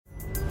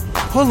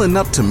Pulling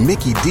up to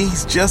Mickey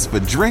D's just for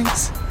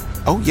drinks?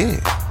 Oh yeah,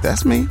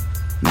 that's me.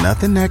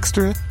 Nothing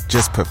extra,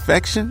 just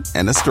perfection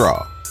and a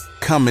straw.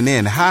 Coming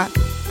in hot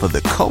for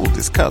the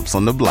coldest cups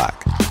on the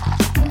block.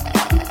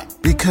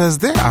 Because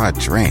there are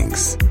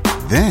drinks.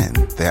 Then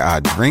there are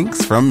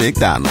drinks from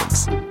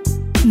McDonald's.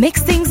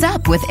 Mix things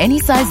up with any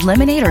size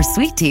lemonade or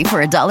sweet tea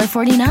for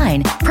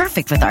 $1.49.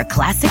 Perfect with our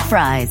classic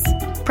fries.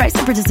 Price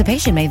and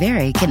participation may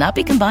vary. Cannot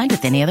be combined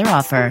with any other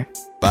offer.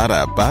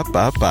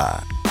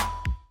 Ba-da-ba-ba-ba.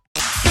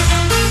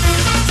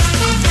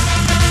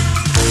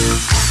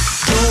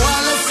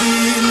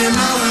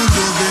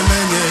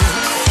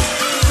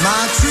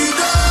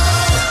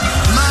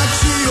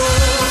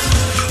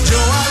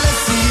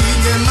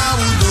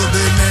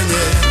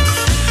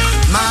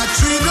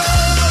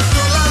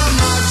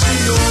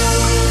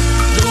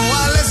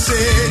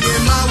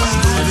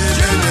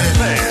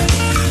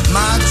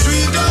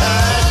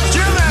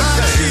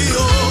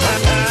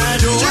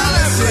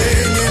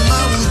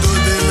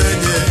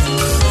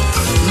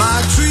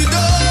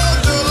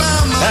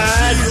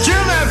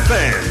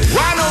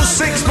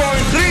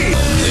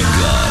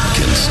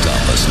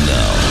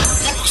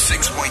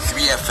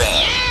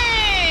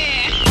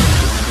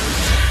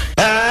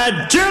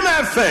 Jim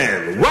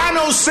FM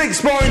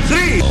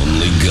 106.3.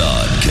 Only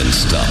God can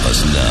stop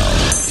us now.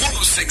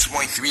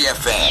 106.3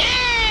 FM.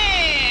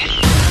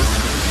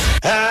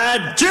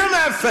 Jim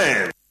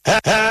FM.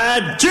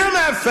 Jim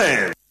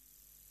FM.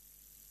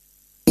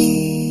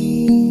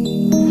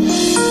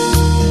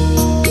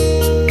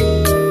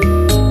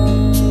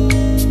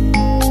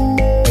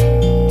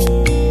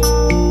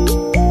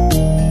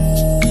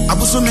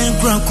 Abusumen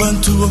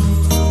kwantuo.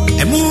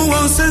 Emu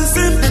won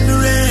sense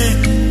pepere.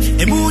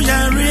 Emu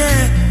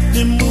yare.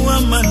 Nimua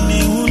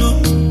mani uno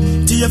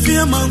Tia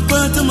fia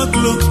mankwata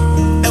maklo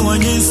Ewa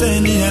nyinse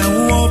ni ya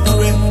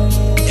uopere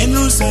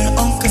Enu se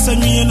onkasa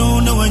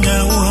nyeno na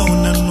wanya uha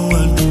unanu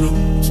anduro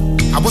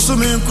Abuso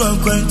menkwa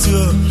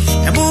kwantio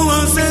Emu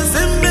wanse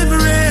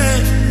sembebere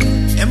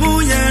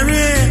Emu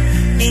yare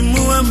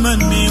Nimua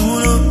mani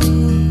uno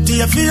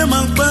Tia fia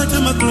mankwata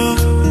maklo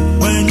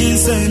Ewa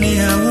nyinse ni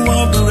ya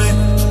uopere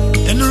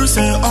Enu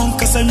se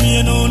onkasa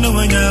nyeno na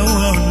wanya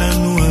uha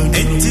unanu anduro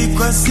Eti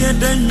kwa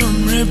sieda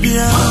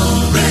nyumrebia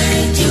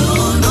Radio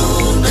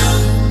Nona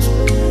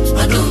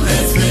Adom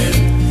FM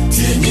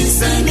Tieni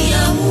sani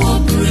ya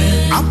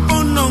uopre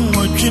Apono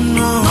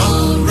mwachino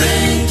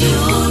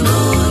Radio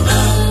Nona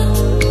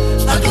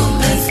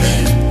Adom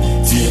FM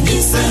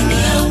Tieni sani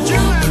ya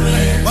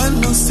uopre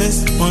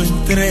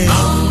 106.3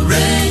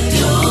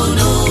 Radio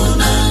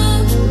Nona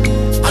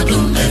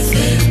Adom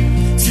FM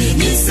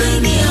Tieni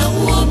sani ya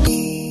uopre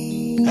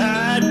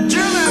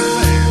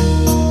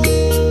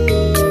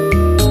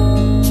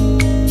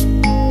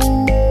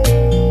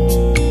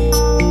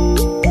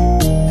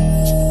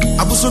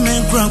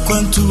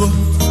Kwantuo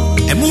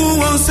Emu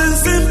won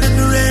sense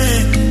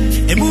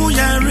pepere Emu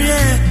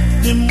yare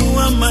Emu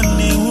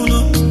amane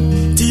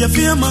uno Tia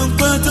fia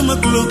mankwata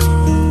maklo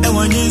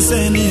Ewa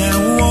nyinse ni ya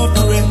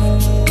uopere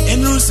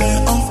Enu se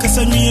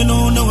onkasa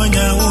nyeno na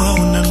wanya uha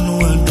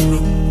unanu anduro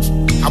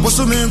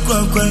Abuso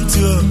menkwa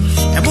kwantuo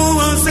Emu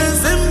won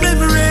sense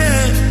pepere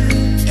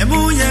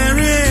Emu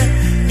yare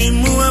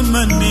Emu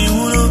amane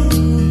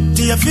uno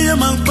Tia fia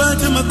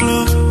mankwata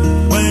maklo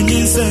Ewa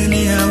nyinse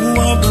ni ya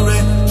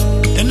uopere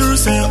Enu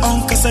se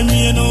onkasa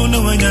nyeno na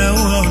wanya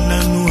uha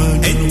unanu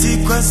Eti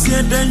kwa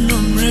sieda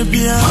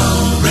nyumrebia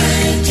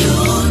Radio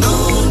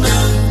Nona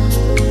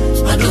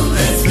Adom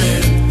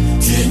FM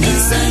Tieni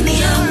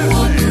sani ya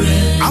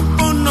uopere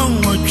Apono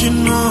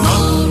mwachino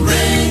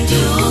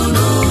Radio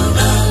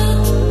Nona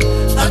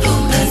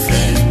Adom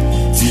FM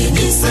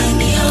Tieni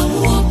sani ya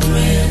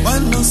uopere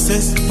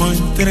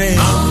 106.3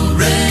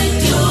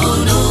 Radio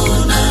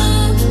Nona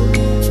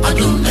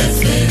Adom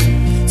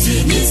FM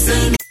Tieni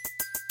sani.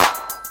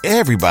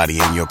 Everybody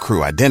in your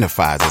crew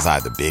identifies as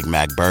either Big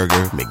Mac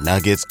Burger,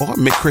 McNuggets, or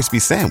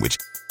McCrispy Sandwich.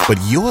 But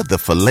you're the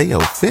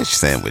Filet-O-Fish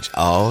Sandwich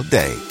all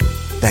day.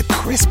 That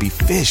crispy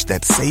fish,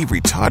 that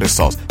savory tartar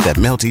sauce, that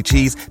melty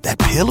cheese, that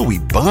pillowy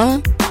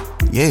bun.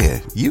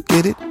 Yeah, you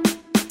get it.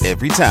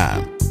 Every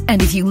time.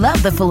 And if you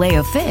love the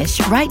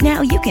Filet-O-Fish, right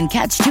now you can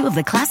catch two of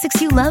the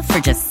classics you love for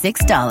just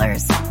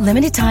 $6.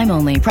 Limited time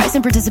only. Price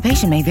and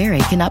participation may vary.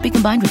 Cannot be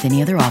combined with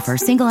any other offer.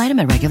 Single item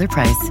at regular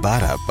price.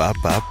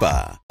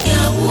 Ba-da-ba-ba-ba.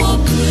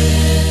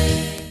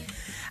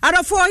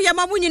 Arafo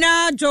yamamu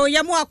nyina jo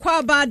yamu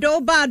akwa bado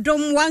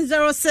badom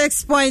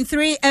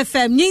 106.3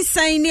 FM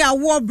nyinsan ni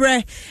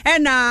awobre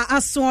ena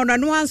asono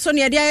no anso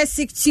ne dia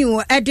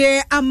 16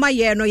 ede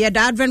amaye no ye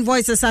da Advent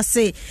Voices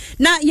ase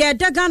na ye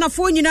da Ghana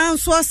fo nyina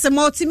nso ase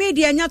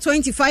multimedia nya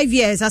 25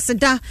 years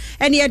aseda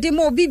ene ye de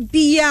mo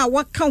bibia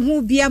waka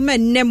ho bia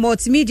menne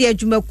multimedia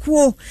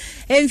adwumakuo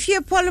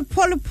enfie poli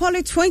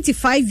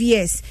 25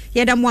 years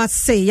ye da mo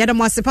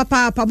ase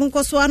papa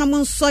pabunko so ana mo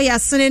nso ya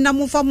sene na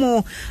mo fa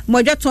mo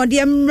modwaton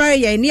de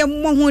mreye ne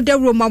mo ho da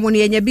roma mo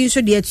ne nya bi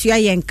nso de atua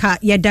yenka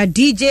ye da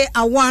DJ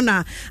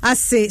Awana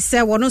ase se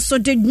wono so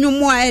de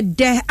dwumo a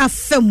ede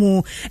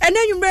afemu ena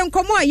nwumre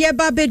nkomo a ye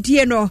ba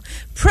bedie no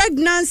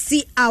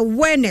pregnancy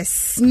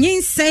awareness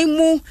nyinsan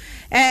mu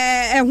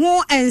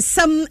ho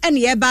ensam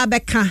ene e ba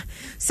beka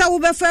sa wo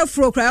be fa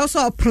fro kra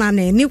also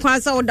planning ni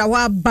kwan sa wo da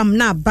wa bam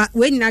na ba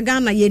we nyina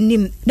Ghana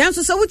yenim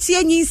nanso so wo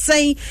tie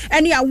nyinsan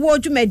ene awo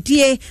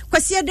dwumadie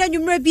kwase da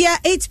nwumra bia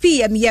 8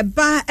 pm ye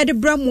ba e de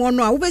bramo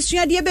no a wo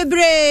besua de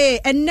bebre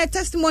enne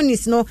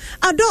testimonies no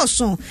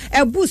adoso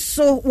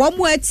ebuso wo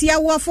mo atia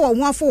wo afo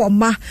wo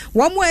ma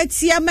wo mo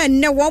atia ma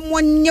enne wo mo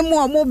nyem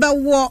wo mo be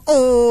wo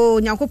o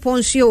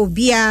Nyankopon hwe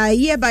obia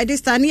ye by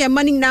this time ye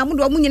mani na mo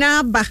do mo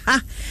nyina ba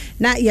ha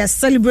na ye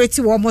celebrate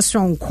wo mo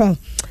sonko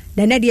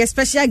then the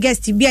special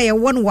guest be a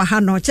one wa ha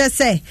no che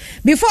say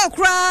before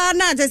kra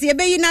na je say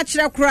be yi na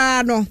kira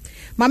kra no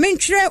ma me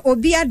ntwere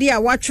obi ade a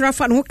wa twera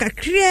fa no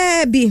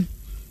kakra bi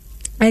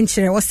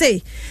enchire we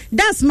say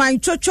that's my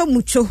chocho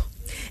mucho,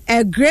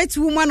 a great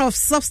woman of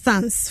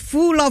substance,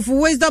 full of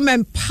wisdom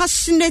and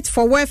passionate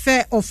for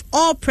welfare of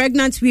all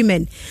pregnant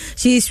women.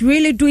 She is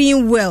really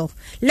doing well.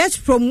 Let's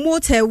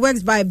promote her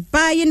works by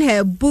buying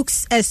her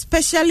books,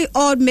 especially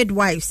All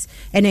Midwives,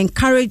 and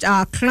encourage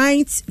our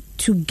clients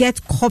to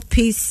get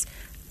copies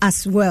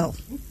as well.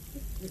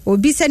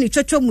 Obi se ni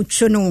chocho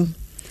mucho no.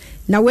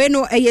 Na we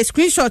no a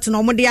screenshot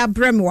no mo de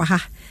abrem wa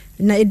ha.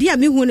 Na edi a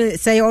me hu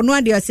say ono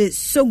ade say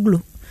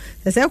soglo.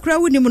 Say kura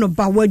woni mu no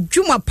ba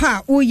wadwuma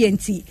pa o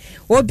yenti.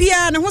 Obi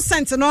a ne ho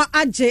sent no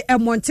age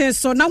emonten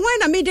so na when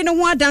na me de ne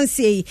ho adanse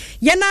yi.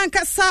 Ye na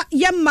nkasa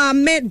ye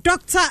maame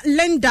Dr.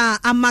 Linda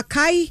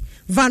Amakai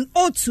Van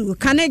Otu,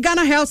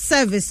 Ghana Health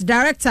Service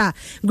Director,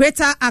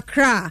 Greater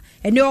Accra,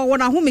 and you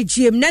want to home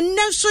gym. Nan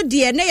so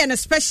dear, nay, and a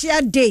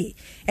special day.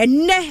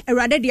 And ne, a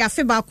rather dear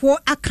Fibako,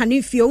 a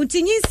canifio,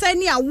 Tini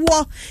Sani a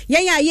war,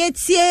 yet,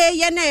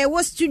 yana,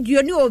 was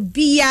studio no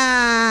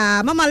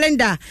bia. Mama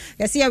Linda,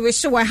 yes, I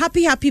wish you a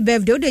happy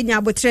birthday, then you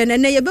would train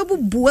and a babu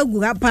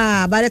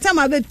buapa. By the time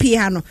I be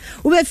piano,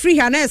 we be free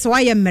hands,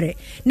 why am married.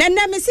 Nan,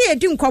 me see a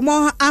doom come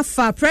on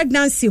after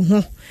pregnancy.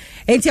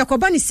 Enti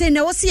akobani say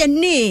na wo se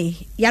ne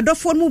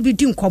yadofo no bi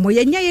di nkomo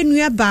yenya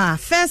yenua ba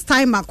first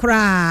time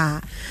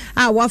akora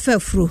wa fa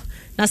furu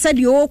na said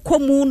yo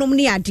komu nom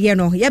ne ade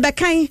no ye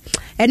bekan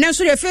enen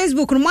so the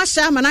Facebook no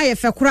masha ma na ye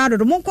fa kora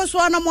do mo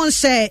nkoso na mo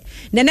nse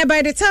ne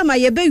by the time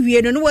ye be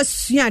wie no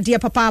wasua ade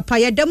papa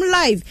ye dem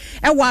live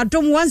e wa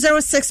adom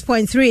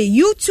 106.3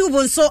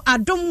 YouTube so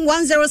adom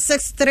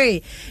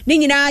 1063 ni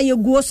nyina ye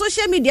go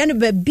social media no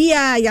ba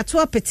bia ya to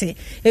apete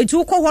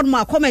etu ko hon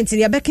ma comment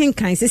ye bekan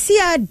kan se si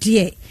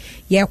ade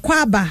ye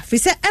kwaba fi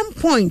se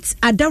endpoint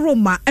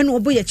adaroma eno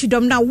obo ye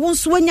chidom na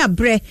wonso anya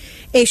bre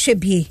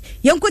ehwebie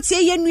ye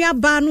nkotie ye nua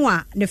ba no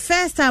a the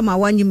first time a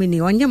wanyim ni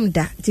onyam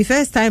da the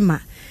first time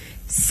a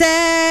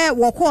se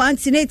woko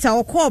antenatal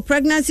woko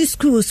pregnancy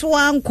school so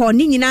anko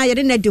ni nyina ye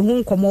de na de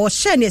ho nkomo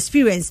share an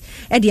experience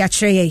e de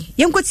akere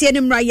ye nkotie ni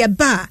mra ye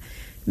ba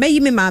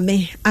meyi me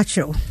maame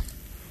akero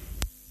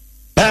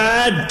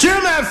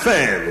Jim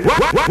FM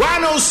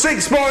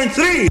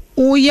 106.3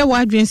 o ye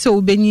wadwen se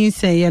obenyin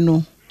se ye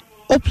no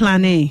o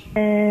plane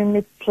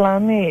me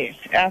plane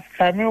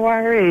after me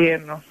worry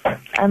no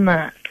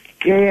ama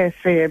yes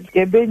say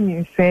e be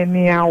nyin se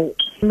ni awo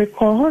me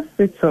call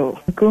hospital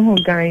go hu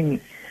gynae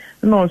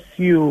no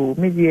you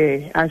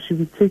maybe I should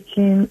be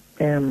taking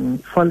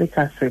folic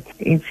acid.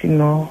 You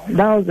know,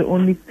 that was the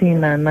only thing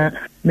na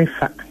me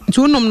fa.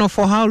 You know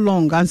for how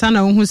long?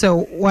 Ansana who say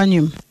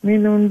wanyim? Me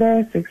know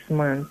there 6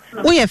 months.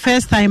 Oh, your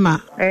first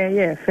timer?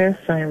 Yeah,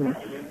 first timer.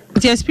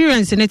 The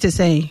experience in it to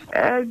say?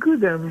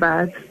 Good and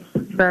bad.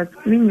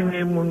 But me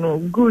no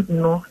good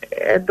no.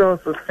 It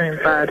also saying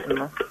bad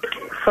no.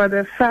 For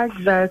the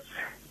fact that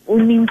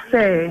unim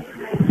say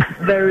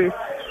there is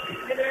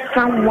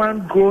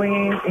someone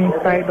growing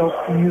inside of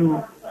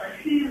you.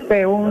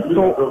 Say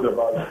also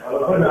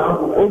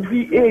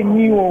obi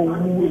eni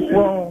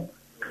o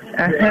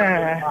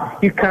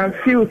you can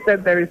feel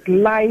that there is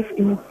life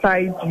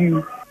inside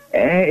you.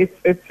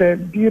 It's a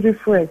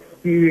beautiful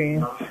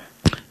experience.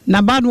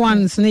 Na bad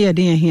ones near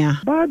here.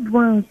 Bad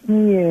ones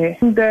near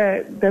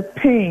the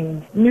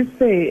pain. Me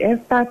say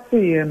start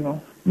you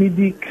know me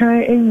the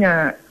kind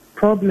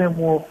problem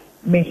with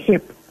me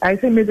hip. I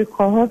say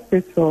medical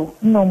hospital.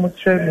 No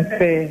much tell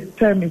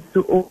me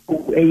to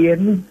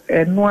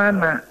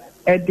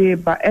a day,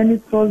 but and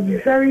it was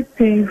very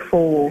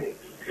painful.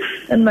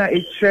 And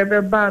it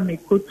travel by me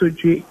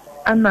kotoji.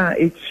 And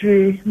it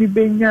me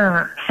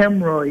benya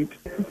hemorrhoid.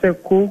 It's a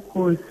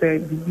cool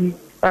said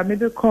but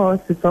medical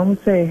hospital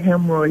say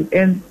hemorrhoid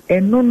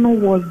and no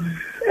was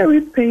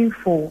very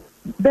painful.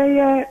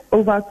 There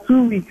over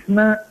 2 weeks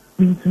now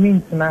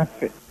means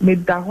nothing.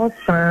 Made the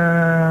hospital.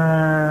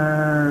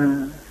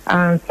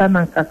 And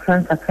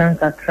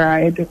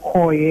cry the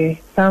core.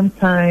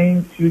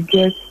 Sometimes you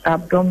get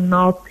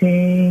abdominal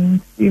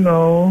pain, you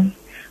know.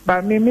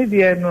 But maybe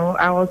you know,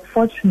 I was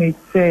fortunate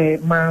say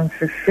man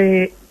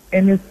say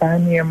any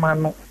sign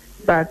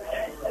but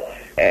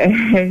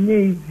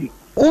easy.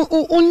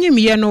 Only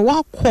me no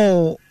what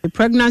call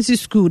pregnancy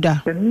school da.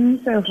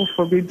 Say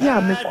for baby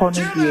am ko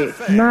no de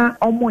na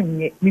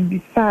omonye me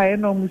bisa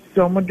na omusi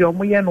omo de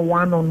omo ye no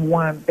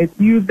one-on-one. It's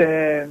you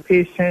the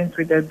patient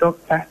with the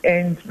doctor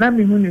and na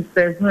me who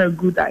says no a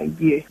good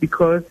idea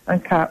because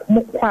anka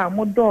mo kwa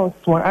mo do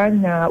so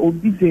anya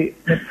obi de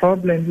the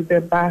problem with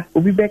the ba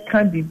obi be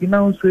can be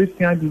now so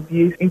esia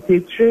the into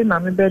train na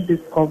me be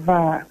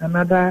discover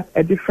another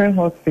a different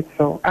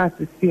hospital as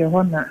to see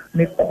na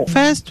me call.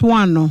 First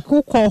one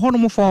who call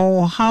home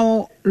for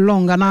how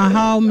long and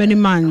how many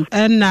months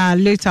and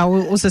later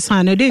was a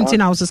sign I didn't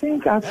know. I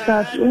think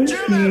after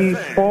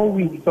 24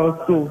 weeks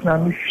or so na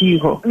me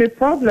feel the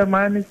problem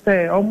I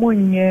say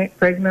omonye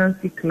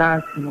pregnancy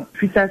class no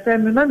fita say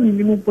me na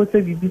minimum pose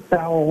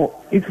bibisa o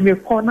if me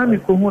call na me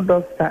ko hu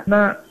doctor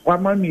na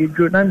wama me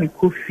edro na me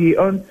ko fie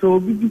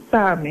until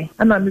bibisa me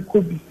na me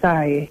ko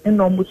bisae and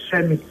omo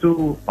share me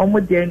so omo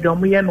de end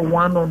omo ye no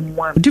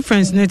one-on-one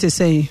difference need to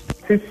say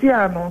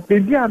no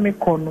baby am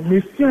kono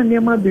me see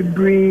anema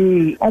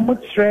bebre omo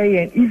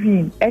try and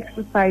even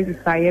exercises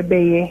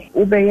ayebeye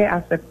obeye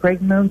as a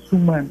pregnant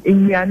woman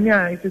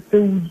enyanya is say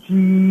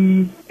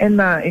uji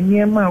ena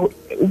enema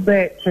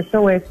ube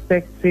pese we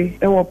expect e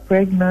wo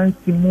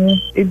pregnancy mu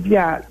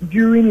ebia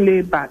during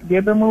labor the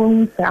ebe mo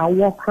hu say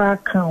awo kra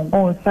count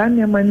on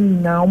sanema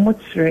ni na omo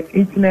try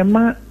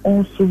intinema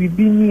on so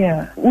bibini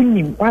a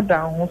unim wada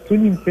ho so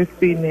nim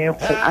pese na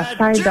eko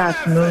aside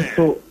that no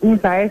so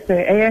unta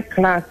say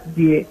class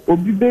die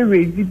obi be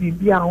raise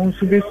bibi a on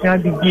so be sua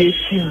bibi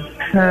efim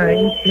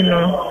you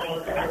know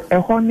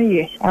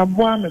ehone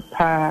aboa me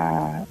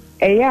pa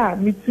eya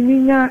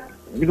mitiminya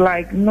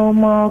like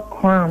normal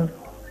cramps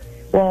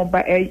well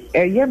but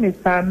eya me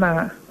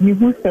sana me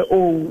who say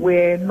oh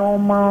we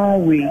normal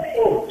way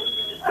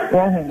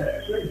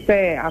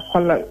say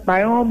akola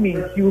by all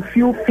means you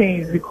feel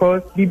pains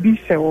because bibi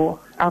shewo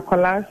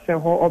akola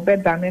shewo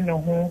obedane ne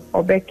ho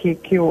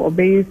obekeke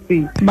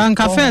obeyesi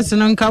banka first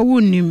no nka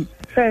wunim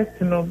first,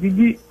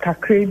 bibi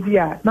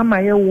kakrebia, na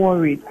my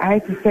worried. I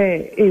had to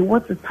say, hey,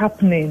 what is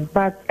happening?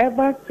 But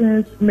ever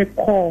since me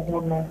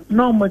call,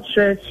 no much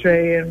stress,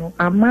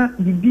 ama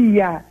bibi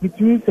ya,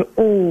 between say,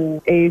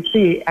 oh,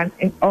 say, and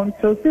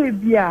until say,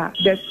 yeah,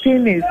 the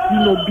thing is,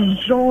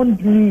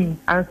 beyond me.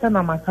 And son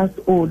of my house,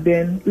 oh,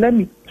 then let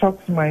me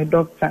talk to my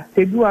doctor.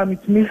 Say, do I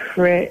meet me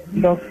free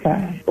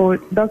doctor? Or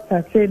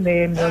doctor say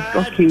name was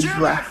okay,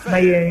 bra.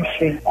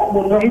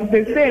 It's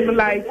the same,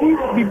 like this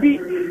bibi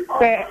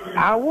say,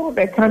 I won't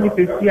be coming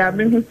to see. I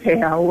mean, who say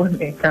I won't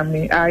be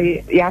coming.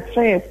 I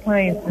actually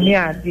explained me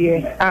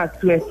idea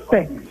to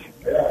expect.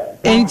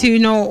 And you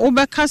know,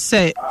 Obeka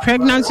say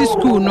pregnancy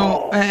school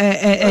no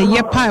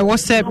yepa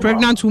was say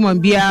pregnant woman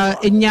be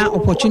any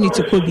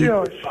opportunity could be.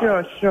 Sure.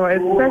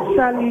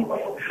 Especially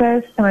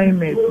first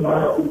timers.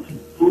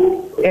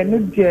 And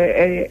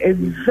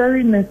it's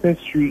very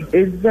necessary.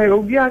 It's very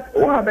obvious.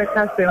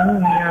 Obeka say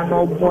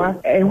no boy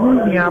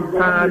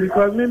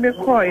because me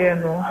call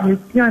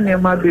me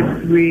never be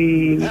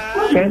free.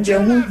 And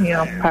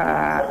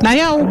pa. Na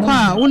ya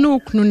ukwa unu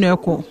kunu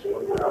neko.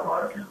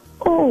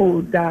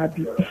 Oh,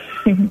 Daddy.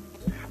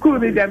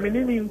 School is a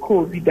meaning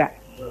COVID.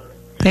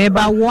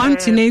 Eba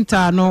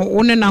wantinenta no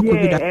one na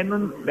COVID.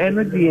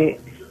 Eno die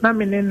na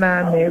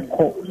menena na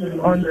eko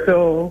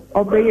until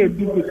obeye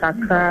bibi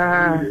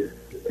kakra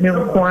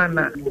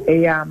menkwana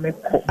eya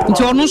meko.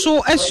 Nti onu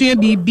so asua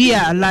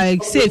bibia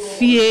like say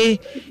fie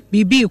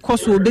bibi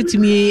koso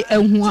obetimi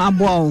ehu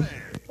abo.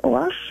 Oh,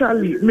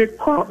 actually me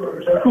call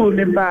school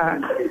ne ba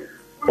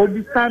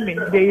obisame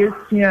de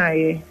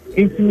yesia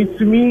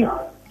intimitumi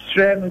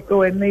strength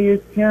so and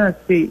yesia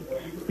say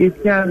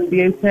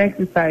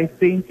exercise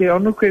saying say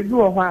onu kwebi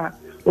wo ha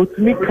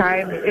otumi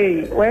kai me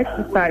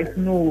exercise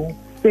no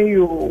say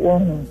you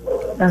won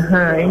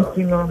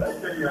you know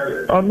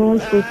onu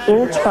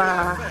so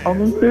far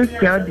onu so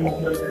siadi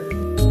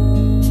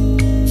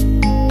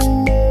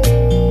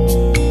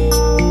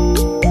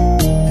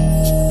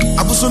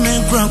abuso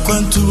men kran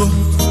kwantuo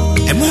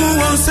emu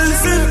won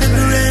sense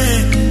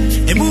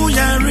emu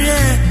yare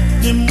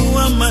emu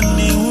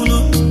amane huno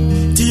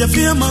ti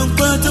afia man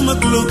kwata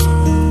maklo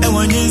e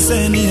wanyin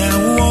se ni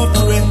awo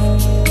pre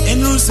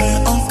enu se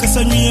on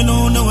kasanwie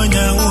no na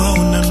wanya wo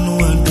na no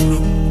aduro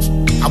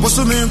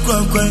aboso men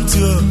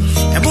kwantuo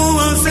emu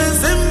won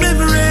sense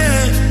mebre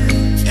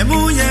emu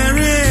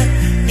yare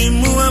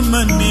emu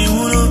amane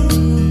huno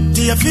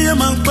ti afia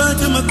man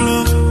kwata maklo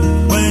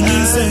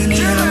wanyin se ni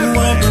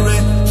awo pre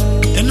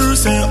enu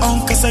se on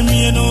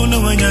kasanwie no na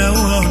wanya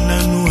wo na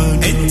no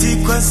enti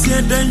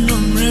kwasia danyo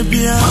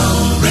mrebia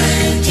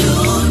radio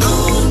no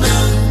na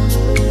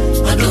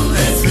adom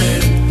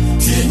fm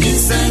tieni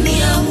sani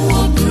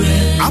awobre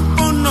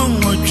apono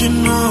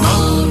mochino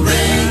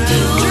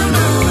radio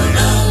no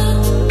na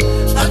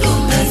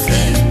adom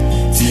fm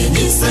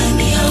tieni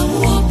sani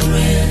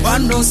awobre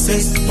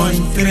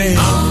 106.3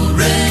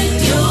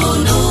 radio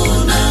no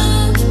na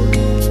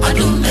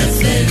adom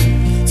fm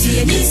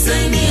tieni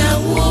sani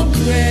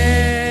awobre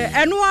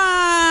enwa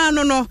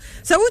no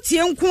So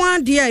wotie nko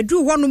ade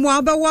edu ho no mu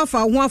abawo afa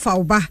ho afa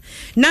oba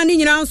na ni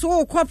nyina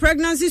nso ko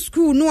pregnancy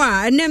school no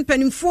a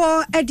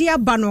enempanimfo ade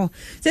aba no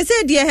se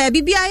de ha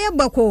bibia aye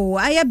bako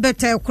aye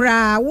beta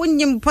kra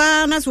wonyim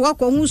pa na so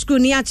akọ hu school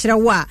ni a kire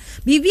wo a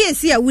bibia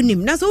esi a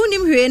wonim na so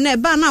wonim hwe na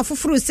ba na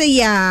afoforo se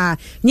ya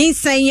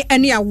nyinsan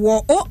ene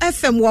awo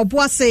OFM wo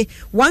boase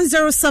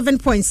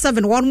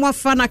 107.7 one more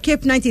fana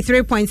Cape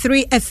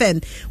 93.3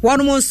 FM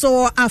one more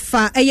so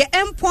afa eye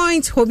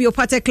endpoint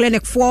homeopathic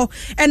clinic for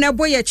and a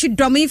boy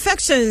chidom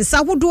infections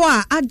awodo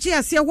a agye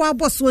ase ho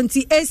aboso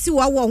nti esi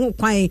wa wo ho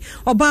kwan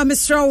oba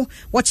mesro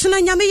wo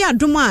chena nyame ya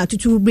doma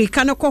tutu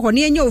brika no kɔ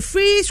ne enyo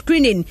free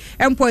screening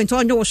endpoint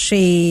onyo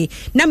hwe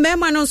na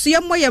mema no so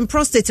yemmo yem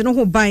prostate no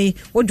ho ban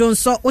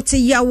odonso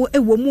ote yawo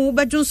ewo mu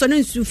bedonso no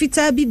nsu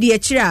fita bi de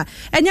akira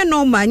enye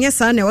normal anya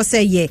sa na wo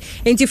say ye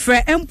nti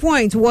frɛ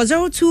endpoint was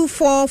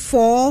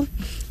 0244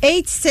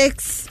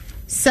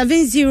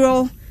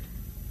 8670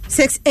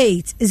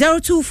 68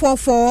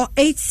 0244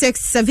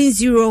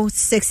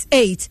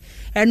 867068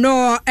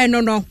 no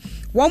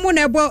woman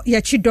ebo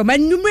ya chidom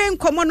enumre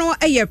nkomo no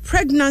eye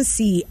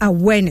pregnancy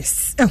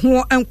awareness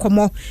ho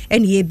enkomo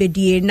ene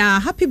ebedie na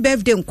happy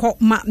birthday nko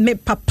ma me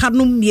papa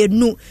no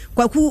mienu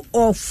kwaku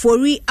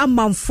ofori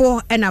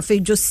amanfo ena fe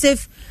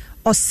Joseph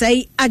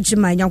Osei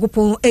Ajima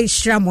Nyankopon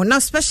Eshramo na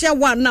special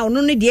one now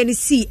no ne de ni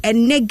see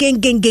ene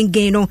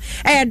gengen no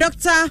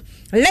Dr.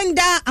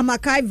 Linda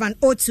Amakai Van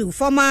Otu,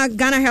 former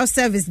Ghana Health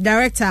Service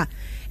Director.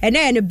 And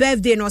then the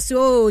birthday no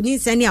so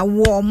needs any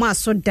award ma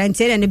so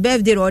dante and the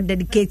birthday or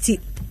dedicated.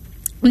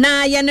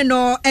 Na yene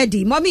no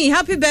Eddie. Mommy,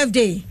 happy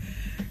birthday.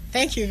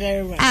 Thank you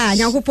very much.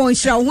 Nyankopon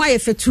Shra why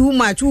for too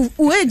much.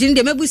 We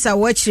didn't mebusa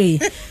watching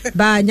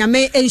ba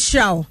nyame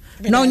enshra.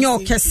 No nyo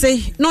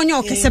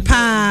kese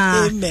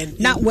pa.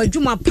 Na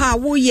wadwuma pa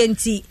wo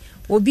yenti.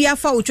 Obi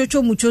afa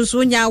uchocho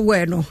muchonso nya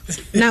awe no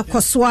na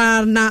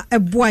koswa na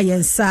eboa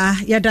yensa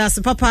yada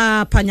se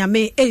papa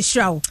panyame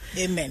enshraw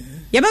amen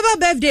ya baba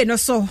birthday no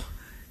so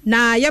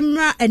na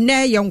yemra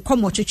ene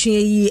yenkomo twetwe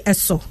yi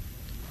eso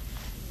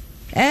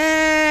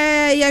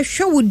ya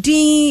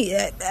hwewudin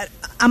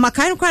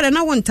amakan kwada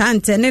na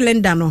wontante ne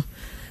lenda no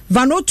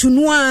vanotu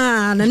no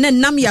a na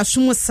nam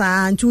yasom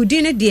sa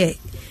ntudi ne de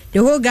the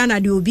whole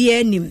Ghana de obi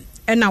anim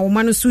na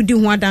woman so di ho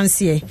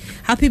adanse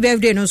happy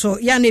birthday no so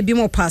ya na bi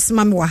mo pass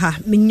ma me wa ha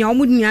menya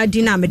omu nya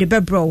di na me de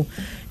bebro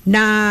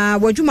na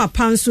wadwuma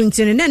panso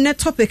ntine na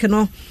topic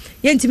no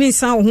yentimi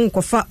nsan wo ho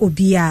nkofa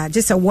obia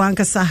je se wo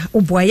ankasa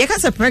oboa ye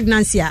kasa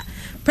pregnancy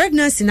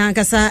na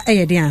ankasa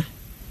eyede a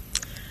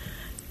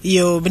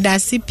yo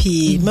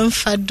bidasipi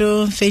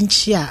memfado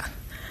fenchia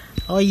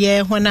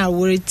oye hona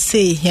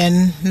worite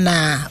hen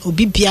na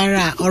obi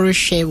biara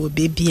orehwe wo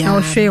bebia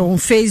orehwe on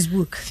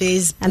Facebook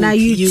and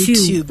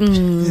YouTube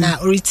na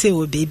orite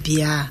wo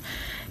bebia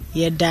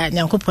yeda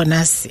nyankopon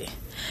ase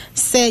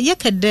se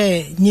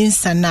yekede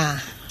nyinsa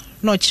na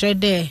no kire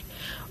de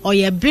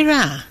oye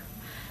bira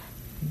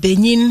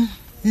benyin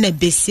na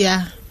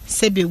besia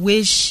se be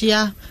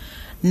wehia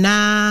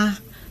na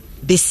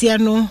besia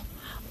no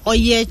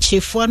oye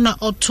chefo na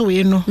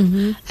otoe no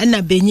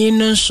na benyin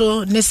no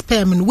so ne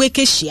sperm no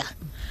wekehia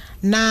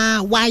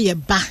na waye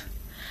ba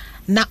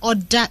na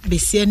oda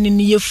besia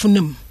ni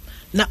yefunum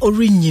na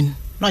orinyin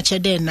no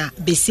chede na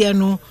besia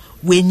no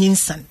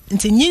wenyinsan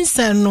nti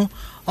nyinsan no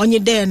onye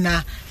de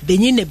na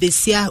benyin na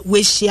besia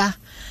wehia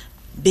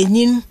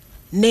benyin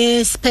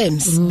ne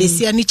sperms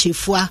besia ni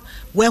chefo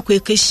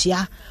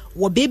wekwekehia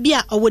wo baby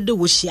a owode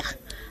wo hia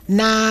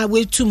na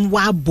wetum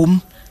wa bom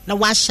na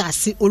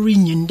washase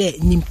orinyin de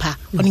nyimpa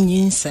ono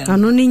nyinsa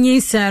ano ni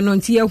nyinsa no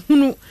nti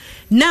ehunu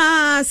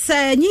na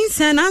se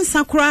nyinsa na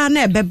nsakura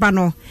na ebeba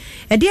no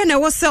ede na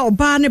wo se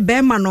oba ne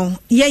bema no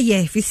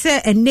yeye fi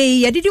se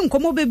ene yedidi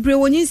nkomo bebre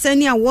wo nyinsa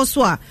ni awo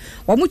so a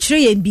wo mo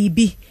kire ye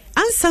bibi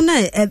ansa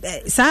na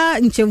sa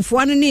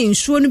nchemfo no ne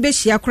nsuo no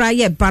behia kura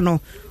ye ba no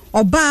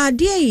oba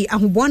de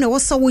ahobo na wo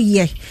so wo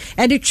ye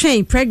ede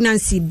train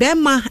pregnancy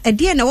bema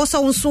ede na wo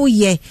so wo so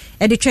ye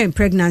ede train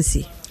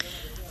pregnancy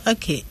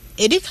okay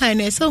edi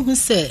kind so hu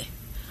say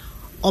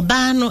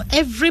oba no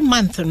every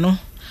month no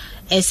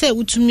say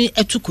utumi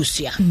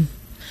etukosua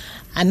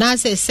ana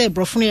say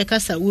brofo no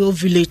yakasa we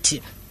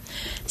ovulate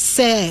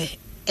say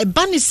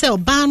eba ni say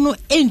oba no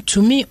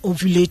entumi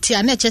ovulate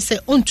ana che say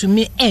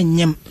ontumi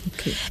enyem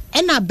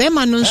ena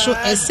bema no so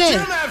say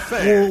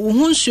wo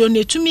hu nsuo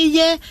no etumi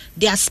ye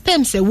their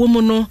sperms e wo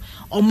mu no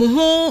omo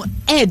ho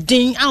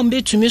edin a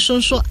mbetumi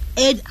so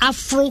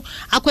afro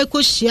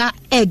akwekohia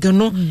egg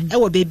no e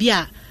wo baby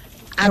a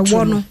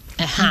awo no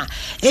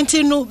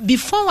enti no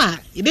before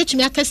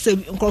ebetumi akase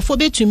nkrofo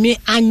betumi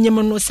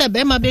anyem no se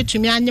be ma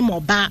betumi anyem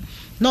oba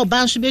na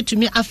oba nso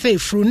betumi afa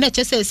efuru na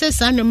che se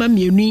sanoma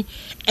mienu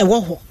ewo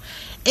ho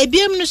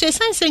ebiem no se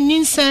sanse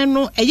nyinsan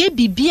no eye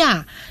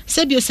bibia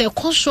se bio se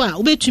koso a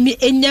obetumi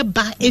enya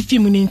ba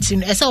efim no enti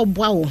no ese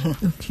oboa wo ho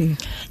okay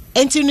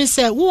enti no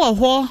se wo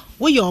ho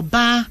wo ye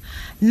oba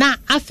na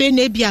afa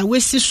na bia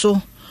wesi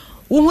so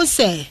wo hu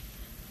se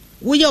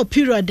wo ye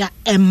period a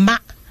emma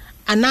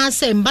ana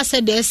se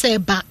mbase de se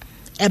ba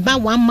eba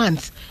 1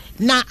 month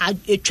na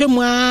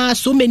etwemu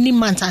so many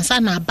months ansa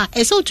na aba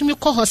ese otumi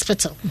call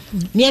hospital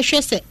na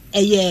ehwe se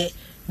eye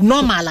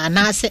normal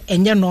ana se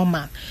enye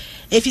normal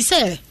if you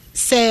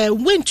say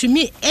when to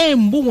me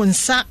embu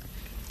wonsa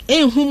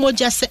enhu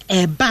moja se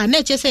eba na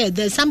eche say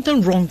there's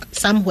something wrong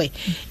somewhere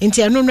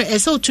nti eno no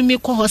ese otumi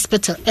call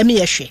hospital eme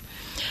yehwe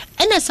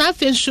ena sa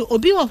fensu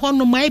obi wo ho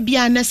no mai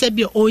bia na se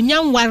bia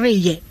onyan ware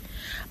ye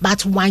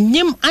but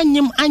wanyem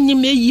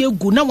anyem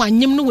eyegu na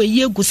wanyem no we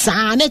yegu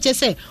saa na eche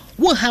say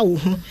wo ha wo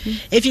hu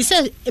if you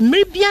say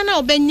mmiri bia na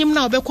obanyem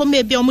na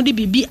obekoma bia omo de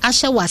bibi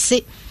ahye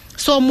wase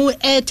so mu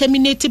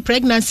terminate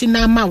pregnancy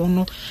na ma wo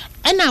no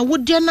ena wo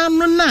de na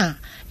no na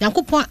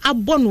yakopon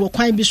abon wo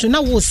kwan bi so na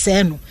wo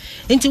se no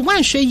enti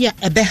wanhwe ye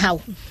ebe ha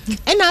wo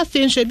ena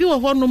afenhwe bi wo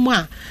ho no mu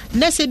a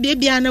na se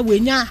bia na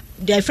wenya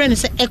their friend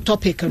say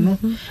ectopic no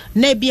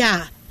na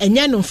bia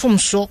enya no mfom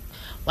so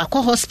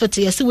wakọ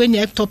hospital yesi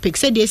wenya ectopic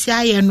se de esi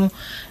aye no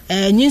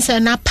nyinsa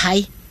na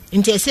pai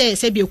enti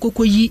se bia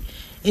kokoyi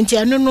enti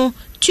eno no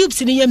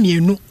tubes ni ye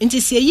mienu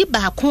enti se yi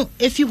baako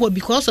efi ho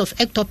because of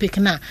ectopic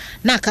na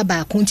aka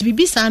baako enti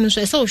bibi sa no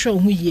so ese wo hwe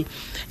ho yie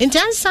enti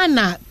ansa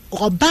na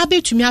oba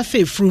betumi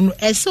afefuru no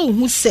ese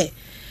ohu se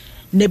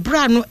ne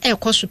bra no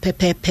ekoso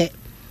pepepe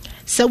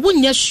se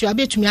wonye hwa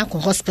betumi akọ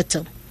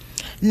hospital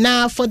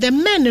na for the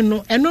men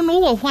no eno no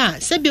wo ho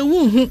a se be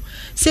wonhu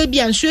se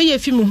bia nso ye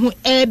fi mu ho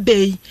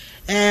ebe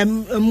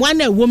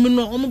mwana womu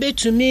no omo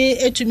betumi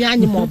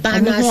anyim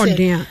oba na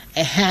se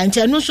nti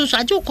eno so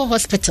aje ukọ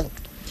hospital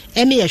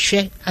eme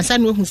yehwe ansa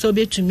no hu so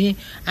betumi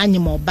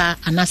anyim oba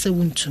anase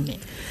wuntumi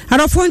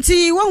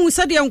Arafonti wo hu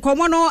sade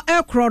nkomo no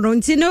ekro no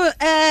nti no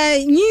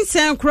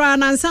nyinsen kra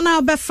na ansa na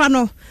obefa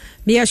no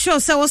me yehwe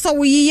se wo so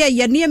wo yiye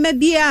ye niema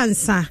bia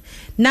ansa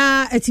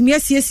na atimi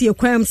asiesie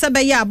kwam se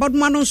be ya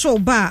bodoma no so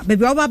ba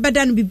bebi oba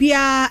beda no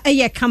bibia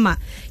eye kama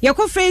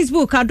yako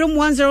Facebook adom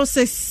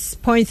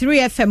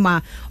 106.3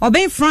 FM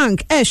Oben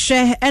Frank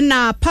ehwe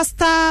na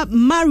Pastor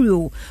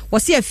Mario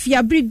wose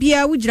afia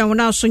bribia wugina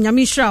wona so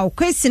nyame hira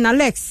Kwesi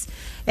Alex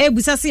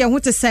ebusase ye ho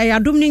te sai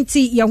adom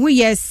ninti ye ho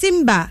ye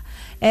Simba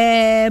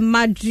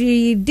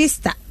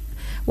Madridista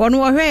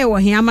wonu ohwe wo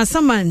hia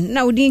masaman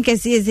na udin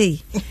kesieze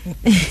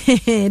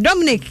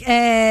Dominic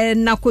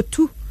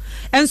Nakotu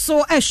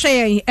enso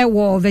ehwe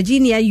ewo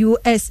Virginia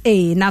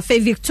USA na fe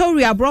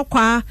Victoria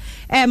Brokwa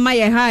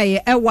maye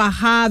hai ewa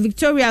ha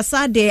Victoria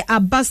Sade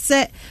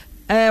abase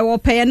wo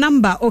pay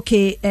number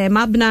okay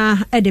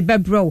mabna de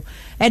bebro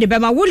de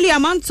bema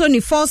William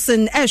Anthony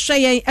Forson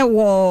ehwe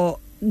ewo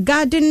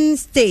Garden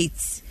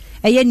State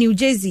New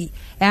Jersey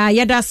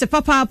yada se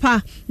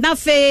papa na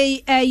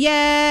fe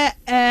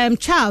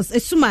Charles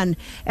Esuman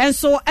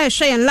enso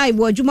ehwe live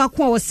wo adwuma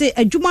ko wo se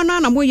adwuma no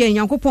na moye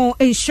Yankopon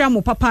enhira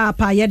mo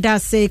papa yada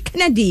se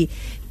Kennedy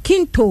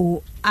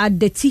Kinto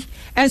adeti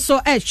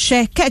enso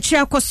ehwe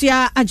kechia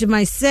kosua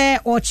agimai se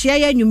ochia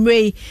ya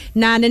nwumrei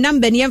na ne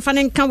number ne yemfa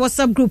ne nka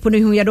WhatsApp group no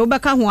hu yada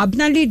obeka ho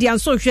Abna Lydia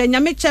enso hwe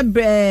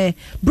nyameche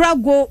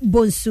Brago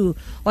Bonsu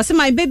o say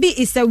my baby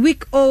is a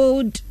week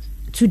old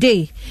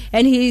today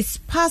and he is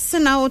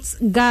passing out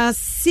gas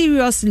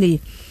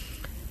seriously.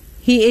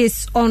 He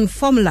is on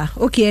formula.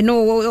 Okay,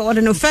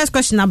 no first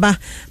question about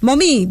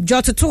mommy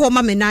jot to home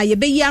mama na ye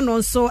be ya no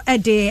so e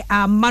de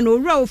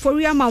manoro for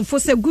real man for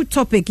say good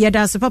topic ye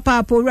da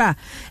papa pora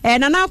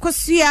na na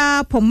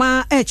kwasua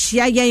poma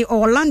chia yen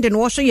or London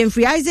wo hwe yen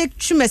free Isaac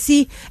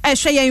Chumasi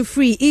hwe yen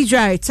free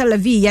Israel Tel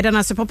Aviv ye da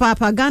na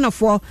papa Ghana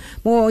for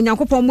mo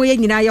nyankopon mo ye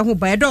nyina ye ho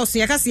ba e do so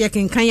ye ka se ye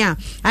kenkan a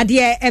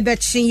ade e be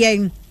kyen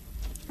yen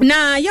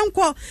na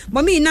yanko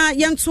mami na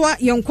yantoa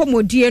yanko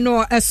modie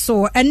no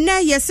eso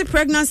enne yes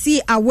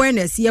pregnancy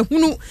awareness ye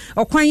hunu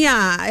okwan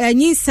a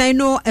nyinsan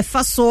no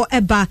efa so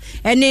eba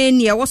ene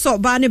ne wo so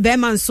ba ne be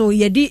man so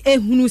ye di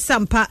ehunu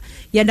sampa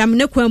ye dam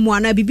ne kwan mu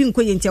ana bibi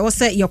nko ye ntia wo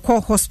se ye call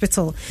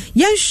hospital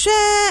ye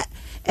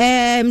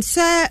hwe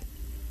se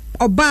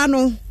oba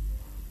no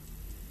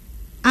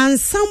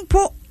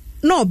ansampo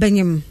no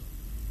benyem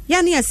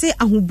yani ase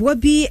ahubua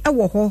bi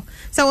ewo ho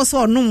se wo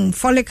so nom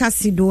folic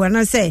acid o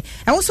na se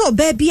e wo so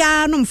ba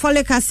bia nom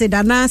folic acid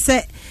na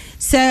se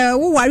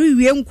wo wari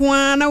wie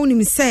nko na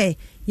wonim se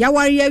ya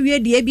wari awie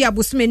de bia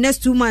bosome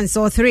next 2 months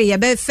or 3 ya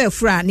be fa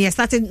fura na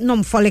started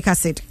nom folic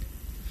acid.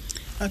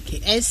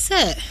 Okay, I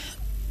say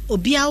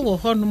obia wo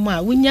ho nom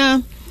a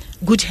wonya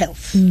good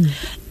health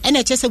and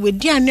I just say we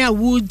dia na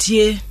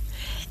wudie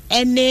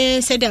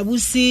ene se da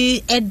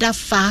wusi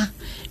edafa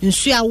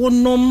nsu a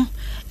wonom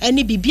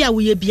any bibia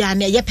we bia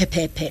na ye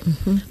pepepe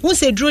won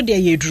say dro de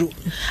ye dro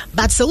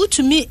but so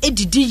to me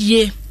edidi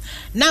ye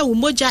na wo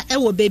moja e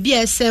wo baby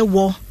e say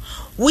wo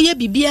ye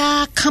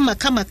bibia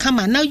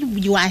kama now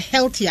you are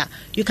healthier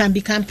you can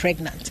become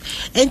pregnant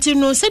and you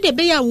know say de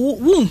be ya wo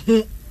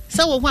hu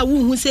say wo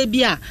hu say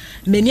bia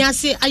mani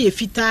ase aye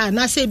fita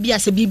na say bia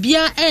say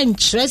bibia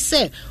enkyere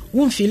say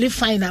wo feel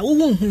fine na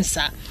wo hu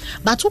sa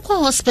but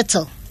wo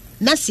hospital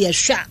na se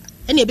hwa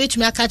ene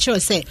betumi aka kire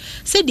say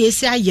de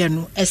esi aye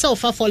no ese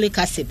ofa folic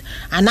acid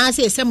ana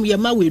say ese mo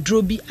yema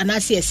wedro bi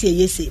ana say ese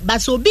yese but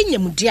so bi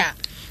nyem dia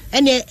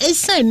and a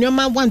sign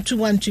Noma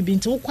 1212 be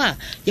into qua.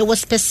 There was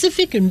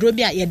specific in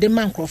Robia, ye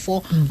demand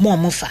for more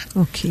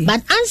mofa. Okay.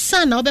 But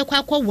answer now be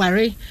quite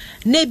worry.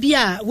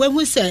 Nebia, when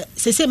we say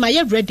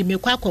my ready me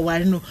quite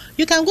worry no.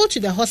 You can go to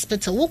the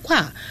hospital,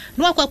 qua,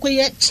 no quack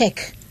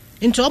check.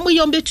 Into omo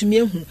yombe to me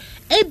hu.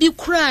 E bi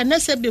kra na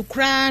se bi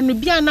kra no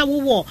bia na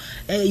wo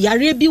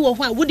yare bi wo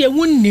ho a wo de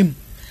wonnim.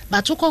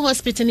 But to call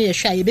hospital na ye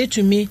hwa ye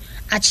betumi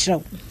a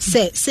kyerɛw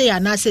say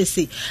ana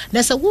say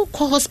na se wo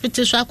call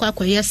hospital so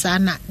akwakoye sa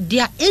na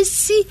dia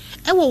esi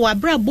e wo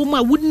wabra bom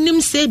a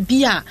wonnim se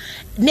bia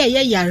na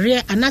ye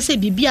yare ana se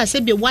bibia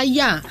se bi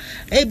waya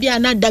e bia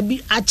na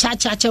dabi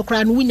acha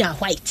kra no wunya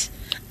white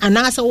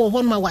ana se wo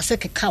ho no wase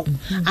kekaw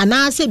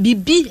ana se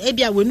bibi e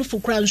bia wenu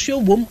fukra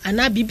nsuo bom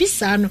ana bibi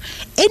sa no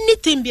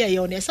anything bia ye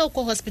on se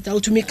call hospital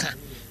to make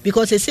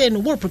because they say no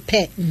we're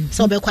prepared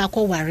so be kwa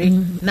worry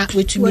na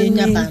wetumi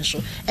nya banso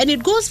and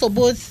it goes for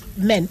both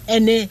men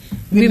and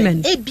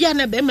women e bia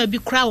na be ma bi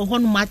kra wo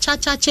hono ma cha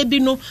bi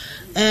no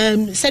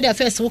said the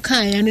first wo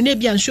kan and na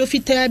bia nso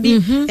fitaa bi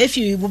if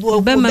you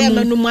be ma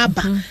no mu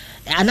aba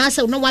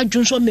anasa no wa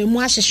dwunso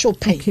memu ahyehye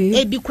pen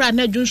e bi kra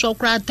na dwunso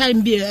kra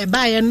time bi e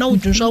ba ye na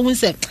dwunso hu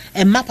se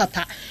e ma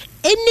papa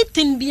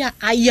anything bia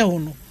aye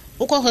no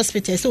wo ko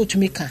hospital so to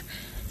make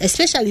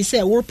especially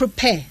say we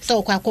prepare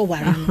so kwakọ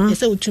ware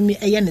say utumi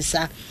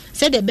eyenisa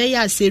say the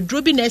beya say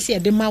drobi na say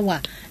de mawa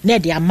na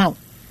de amaw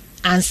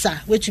answer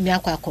wetumi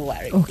akwakọ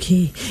ware.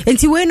 Okay,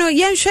 enti we no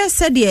yenhwe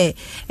say de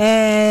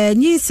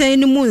nyinsen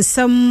ni mu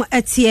nsam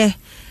atie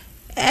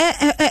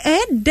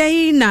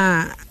dai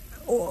na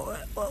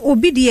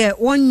obi de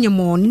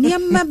wonyemo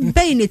niam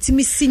bai na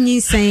timi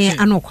sinyinsen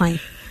anokwan.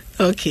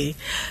 Okay,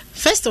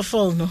 first of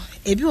all no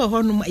ebi wo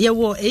hono ye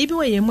wo ebi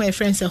wo ye mo e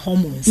friends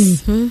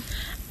hormones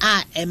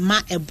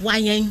ema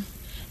ebuayen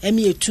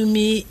emi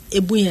etumi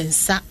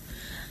ebuyensa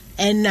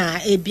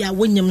ena ebia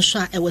wonyem so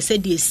a e wose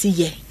de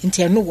esiye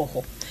ntenu wo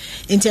ho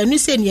ntenu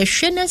se ne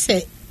hwe na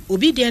se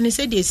obi de ne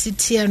se de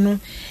esitie no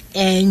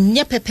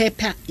enye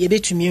pepepa ye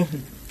betumi ehu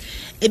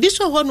ebi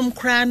so honum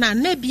kra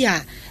na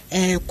bia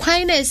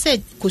kwan na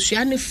se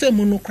kosua ne fam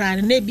no kra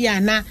na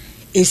bia na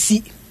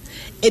esi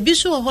ebi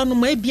so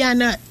honum ebia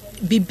na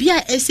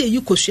bibia ese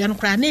yi kosua no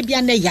kra na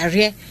bia na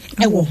yare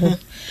e wo ho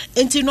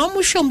enti no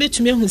mo hwom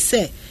betumi ehu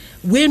se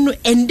we no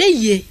ende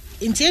ye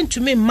enti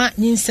entumi ma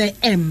nyinsan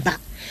emba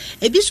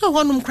ebi so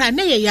honum kra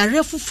na ye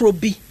yare foforo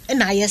bi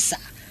na ayesa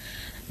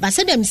ba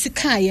se dem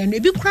sika ye no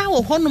ebi kra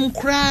wo honum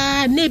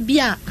kra na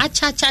bia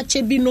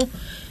acha bi no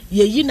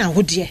ye yi na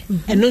hode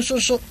eno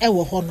so e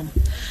wo honum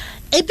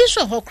ebi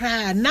so ho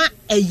kra na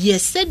eye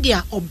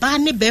sedia oba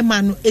ne be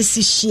ma no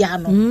esihia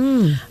no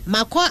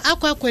makọ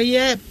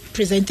akwakoye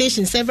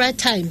presentation several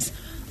times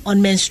on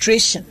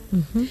menstruation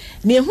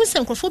me hu se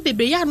nkrofo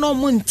bebe ya no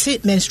mo nti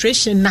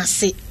menstruation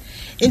nase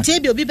enti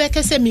ebi obi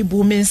beke se mi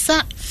bu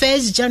mensa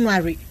 1st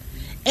January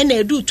and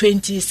edu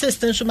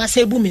 26th so ma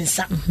se bu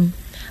mensa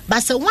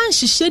but se wan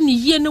hihye ni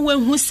ye ne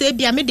wan hu se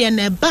bia me de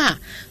na ba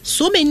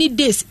so many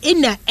days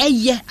ina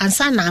eye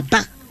ansa na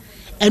ba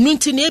enu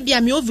nti na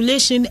bia me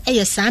ovulation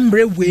eye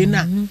sambre we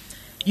na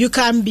you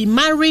can be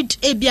married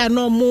ebia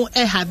no more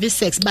have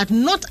sex but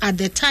not at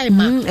the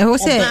time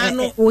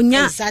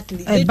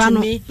exactly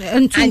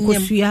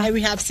and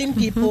we have seen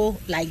people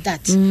like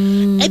that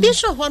ebi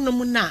so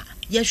hono na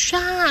ye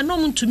hwa no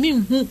mutumi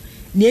hu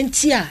ne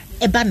ntia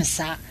eba ne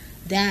sa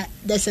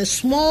there's a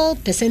small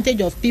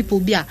percentage of people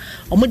bia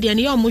omo de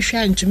ne omo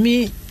hwa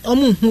ntumi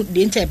omo hu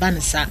de ntia eba ne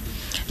sa.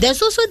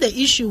 There's also the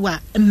issue wa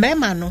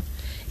mema no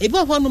ebi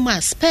hono ma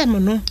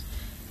sperm no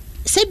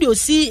se bi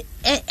osi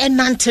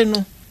enante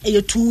no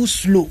e too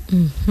slow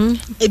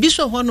ebi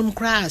so honum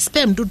kra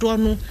sperm dodo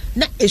no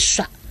na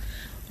ehwa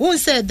won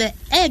say the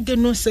egg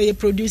no so you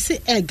produce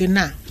egg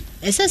na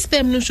e say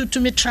sperm no should to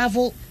me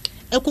travel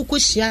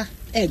ekokohia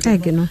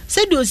egg no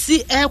say do si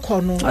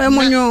ekọ no o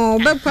monyo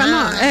be kwa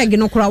no egg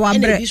no kra wa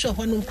bre ebi so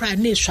honum kra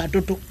na ehwa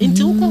dodo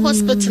nti wo ko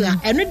hospital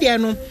eno de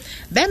no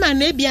be ma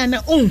na bia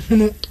na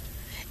onhunu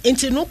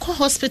nti no ko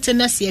hospital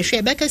na se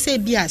ehwe be ka say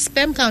bia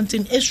sperm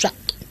counting ehwa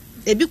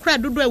ebi kra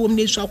dodo e wom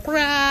na ehwa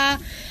kra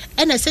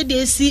ena se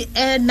de si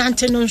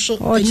nante no so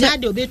nya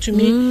de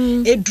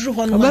obetumi eduru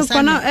ho no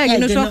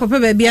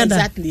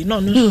exactly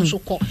no so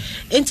ko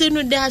enti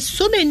no there are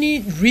so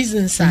many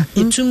reasons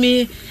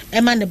etumi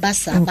ema ne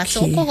basa but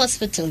so ko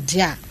hospital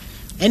dia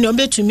ena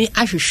obetumi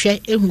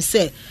ahwehwe ehu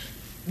se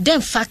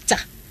dem factor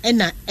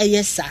ena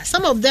eyesa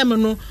some of them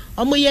no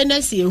omo ye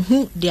na se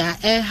ehu dia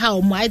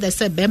how omo either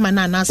say be man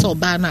na so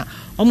ba na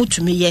omo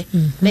tumi ye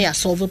na ya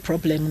solve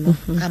problem no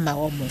ama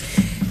omo.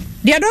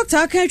 The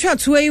doctor can try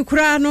to a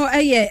crano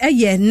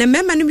ne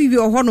memma no bibi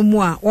ohono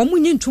mu a wo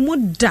munyi ntumo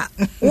da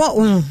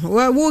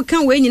wo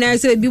kan we nyina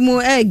se bi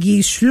mu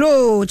agi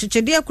slow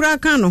chechede kura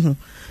kan no ho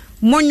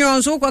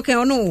monyo so kwa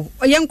kan no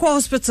yenko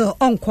hospital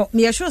onko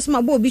me yahwe so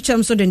ma bo bi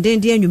cham so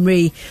denden de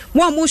anwumre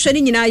mo a mo hwe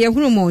ni nyina ye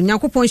hunu mo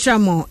yakopon hra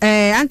mo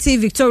Auntie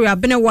Victoria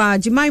Benewa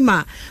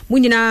Jimaima mo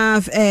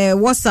nyina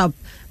WhatsApp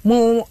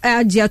mo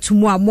agia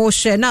tumu a mo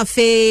hwe na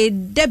fe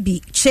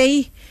Debbie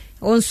Chei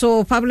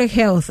also public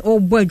health or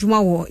boy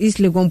adwuma wo East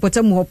Legon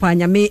Potamu ho pa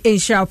nyame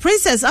enhira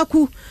Princess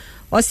Aku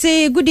or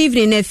say good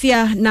evening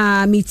Efia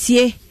na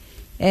mitie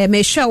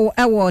me show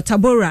ewo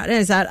Tabora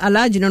there's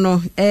alaji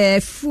no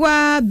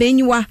fua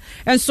benyiwa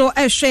and so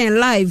share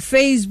live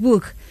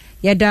Facebook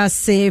yada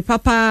say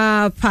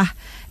papa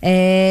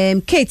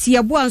Kate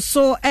yabuan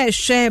so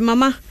share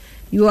mama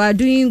you are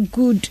doing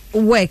good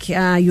work you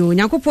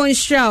nyakopon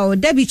shao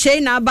Debbie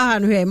chain abaha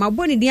no he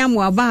maboni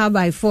diamu abaha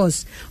by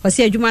force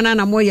osi adwuma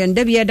na moye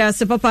Debbie yada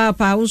se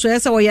papa unso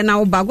yesa wo ye na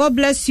oba God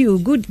bless you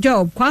good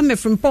job Kwame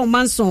from Paul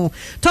Manson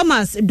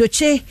Thomas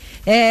Doche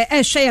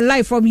share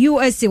live from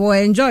USA or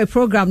enjoy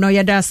program no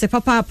yada se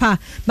papa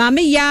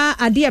mama ya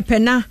ade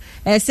pena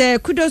say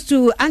kudos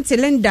to Auntie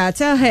Linda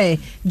tell her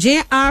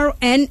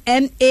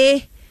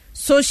JRNMA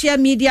social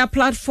media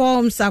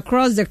platforms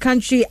across the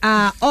country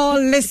are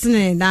all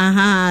listening.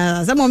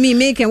 Some of me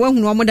making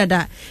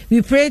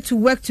we pray to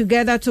work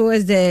together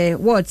towards the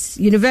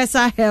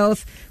universal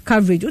health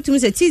coverage. What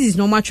means it is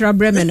no matter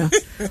bremen.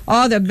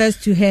 All the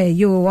best to her.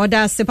 You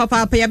order se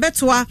papa pay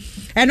betwa.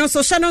 And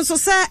also Shannon so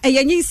say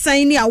a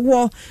sign ya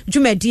war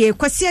Jumedie.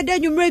 Kwasia de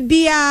numre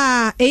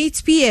bia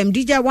 8 p.m.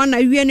 DJ 1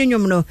 awie no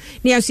nwom no.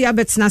 Ne asia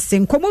betna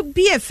sem. Komo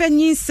bia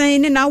fanyin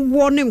sign na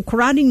war ne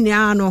nkora ne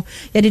nyina no.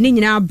 Ye de ne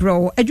nyina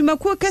bro.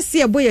 Adwumako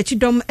kase boye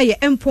chidom eye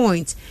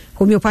endpoint.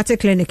 Homeopathic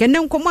clinic and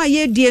then come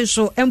ye dear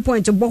so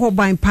endpoint to boho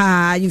ban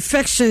pa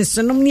infections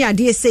no me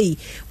ade say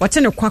what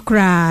na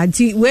kwakra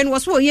when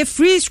was what ye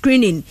free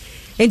screening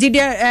and the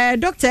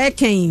doctor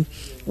came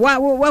wa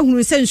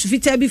hunu say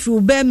nsufita bi fi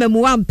uba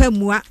memu wa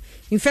mpamua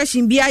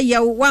infection bia ye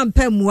wa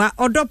mpamua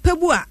odo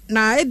pebua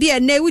na e bia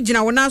na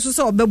ugina wona so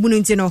so obabu no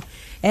nti no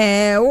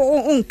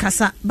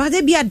unkasa but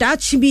e bia da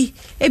chibi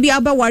e bia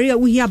aba ware a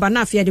wuhi aba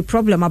na afia the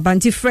problem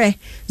abanti frɛ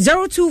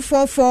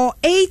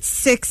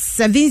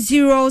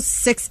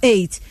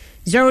 0244867068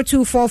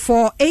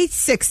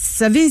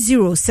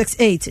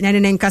 0244867068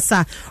 nene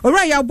nkasa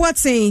ora ya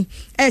boatin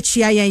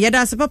echia yen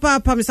yeda se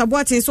papa misa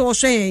boatin so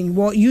hwen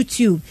wo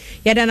YouTube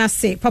yeda na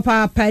se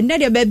papa na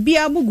de ba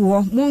bia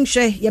muguo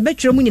monhwe ye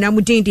betwere mu nyina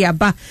mu din de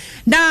aba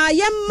na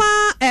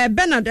yemma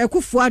Bernard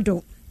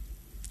Akufuado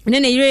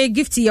nene yire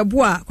gift ye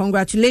boa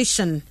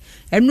congratulations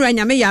enura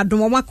nyame ya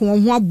adom omaka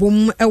won ho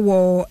abom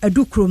ewo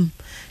adukrom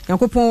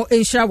yakopon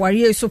enhira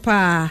ware so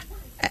pa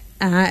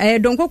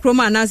donkokrom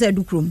anaza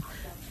adukrom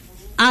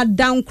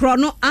Adankro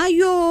no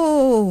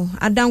ayo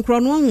adankro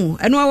no hu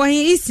eno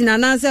awahin isina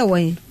na se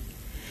wen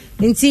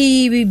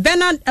nti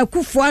Bernard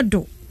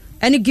Akufuado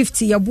any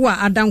gift yeboa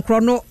adankro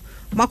no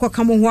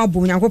makoka mo ho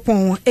abom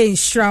yakopon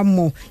enhira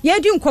mo ye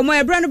di nkomo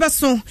ebra no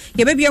beso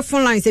ye be bia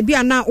phone lines e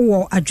bia na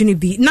wo adwene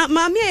bi na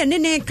maame ye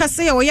ne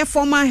kase ye wo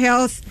former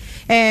health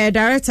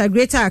director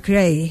Greater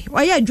Accra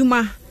wo ye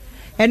adwuma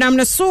enam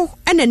ne so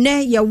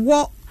enene ye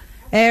wo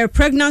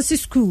pregnancy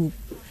school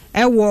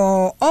e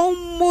wo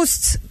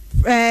almost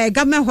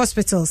government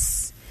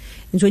hospitals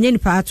nto nye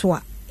nipa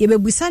atoa ye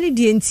bebusane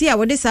die nti a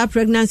wode sa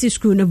pregnancy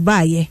school no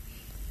baaye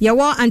ye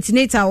wo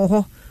antenatal wo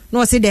ho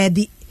no se da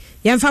bi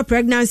ye mfa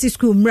pregnancy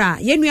school mra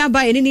ye nua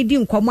baaye ne di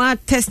nkomo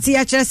test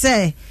ya kire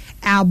se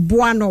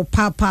aboa no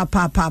pa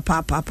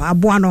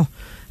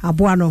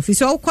aboa no fi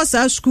so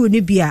kosa school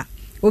ni bia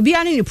obi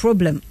ane ni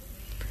problem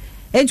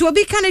enti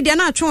obi Canada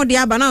na atwon de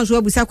aba na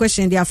so abusa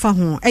question de afa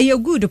ho eye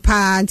good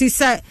pa nti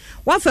se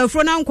wa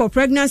fafro na nko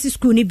pregnancy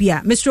school ni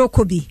bia Mr.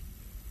 Okobi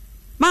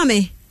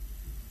Mame,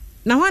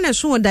 na wana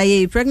so da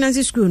ye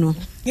pregnancy school no.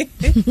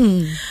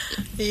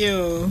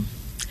 Yo.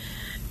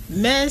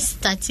 Me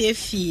start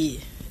fi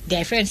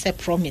their friends say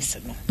promise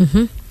no.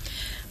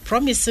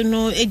 Promise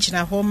no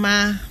ejina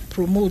homa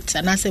promote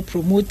and I say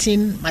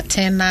promoting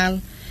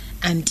maternal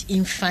and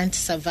infant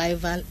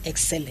survival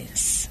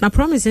excellence. Na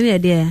promise ni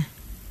there.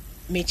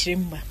 Me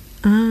chimba.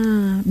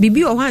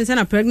 Bibi o han say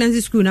na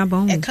pregnancy school na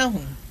ba ho. E ka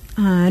ho.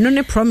 No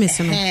ne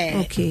promise no.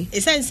 Okay. E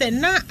say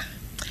na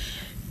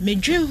me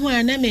dream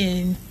ho na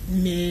me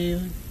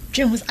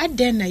dream was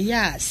aden na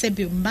ya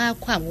sebi mba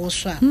kwa wo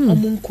so a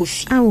omun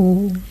kofi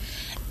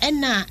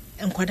ena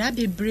nkoda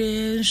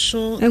bebre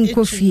so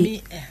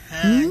enkofi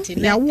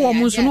ya wo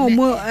omun so no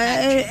omo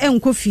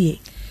enkofi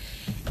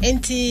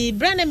enti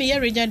brand me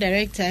regional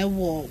director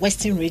wo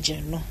Western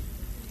region no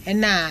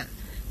ena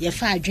ye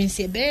fa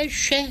adwense be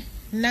hwe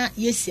na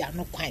yesi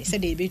ano kwan se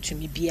de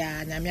betumi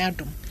bia nyame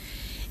adom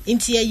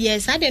enti ye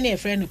sade na e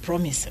friend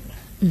promise no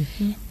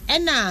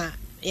ena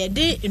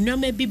de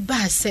nneoma bi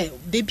ba se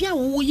bebi a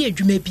wo ye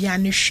adwuma bia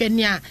ne hwe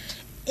ne a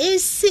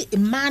esi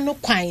ma no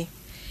kwan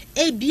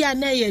ebia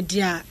na ye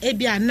dia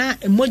ebia na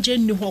emoje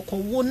nni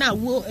hokowo na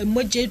wo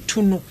emoje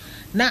tu no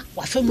na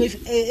wafam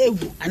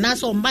ewu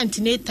anaso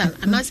antenatal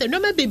anaso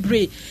nneoma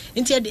bebre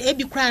nti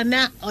ebi kra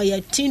na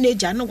oye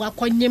teenager na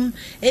wakonyem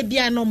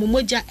ebia na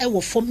omomoja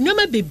ewo fom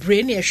nneoma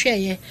bebre na ye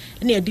hweye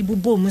na ye di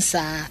bubom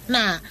saa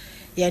na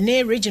ye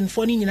ne region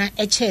for ni nyina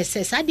eche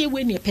se saa de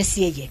we ne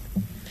pese ye.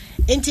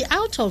 Enti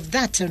out of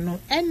that no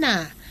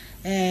ena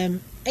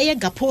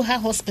Gapoha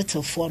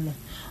hospital for no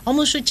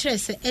almost kire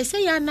se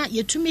ese ya na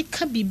yetumi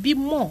ka bibi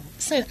mo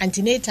say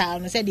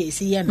antenatal no say de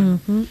esi ye no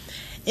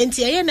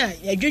enti aye na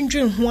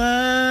adwendwen ho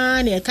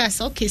a na eka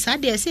say okay sa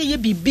de say ye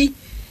bibi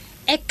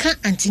eka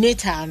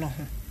antenatal no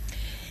ho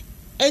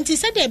enti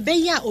say de be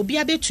ya obi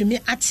abetumi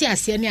ate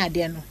ase ne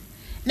ade no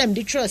na me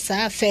de trust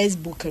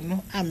Facebook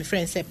no my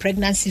friend say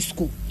pregnancy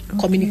school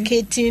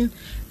communicating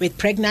with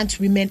pregnant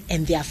women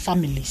and their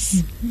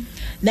families.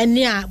 Na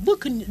nia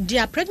book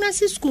their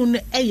pregnancy school no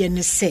eye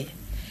ne say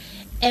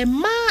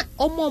ema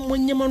omo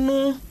monyem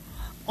no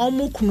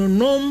omo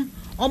kunonom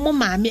omo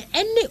maame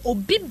ene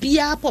obi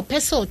bia po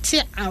person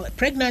te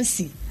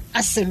pregnancy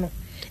ase no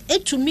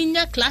etumi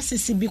nya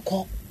classes bi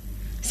ko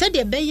say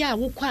de be ya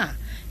wokọ a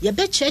ye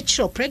be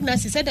chechiro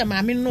pregnancy say de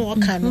maame no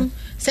oka no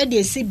say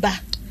de si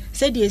ba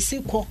say de si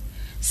ko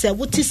say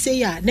what say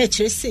ya na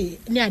kire say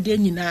ne ade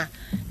nyina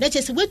na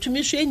kire say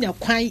wetumi so enya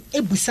kwan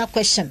ebusa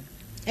question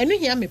enu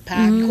hia me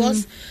pa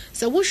because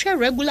say wo hwe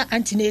regular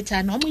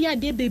antenatal na omo ya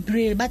de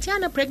bebre but ya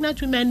na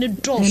pregnant women ne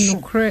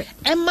dosho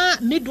ema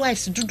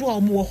midwives dodo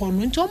omo wo ho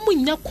no nti omo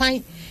nya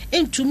kwan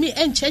entumi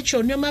encheche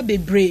onyoma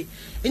bebre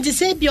nti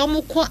say bia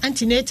omo ko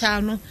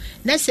antenatal no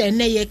na say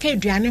na ye ka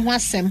aduane ho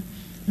asem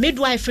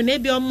midwife na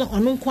bia omo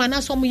ono nko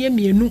ana so omo ye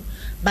mienu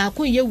ba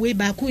ko ye we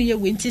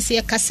nti say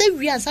ka say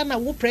wi asa na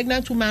wo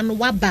pregnant woman no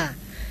wa ba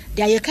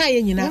dia ye ka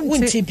ye nyina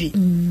wonti bi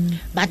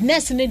but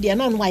nurse ne dia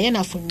no no wa ye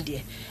na fom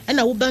dia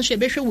na wo ban so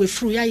be hwe we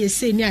fru ya ye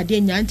say ni ade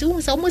nya nti wo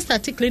say almost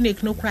start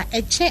clinic no kra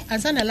eche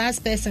asa na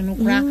last person no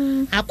kra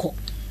akọ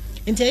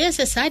nti ye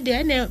say sa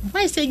dia na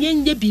why say ye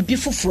nye bibi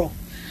foforo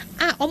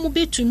omo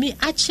betumi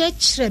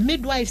achechre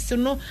midwives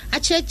no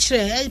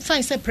achechre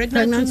fine say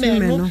pregnant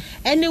women no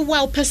any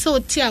wow person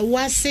oti a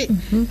wase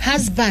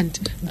husband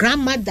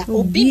grandmother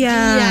obi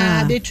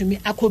bia betumi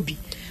akobi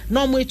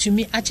no omo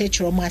etumi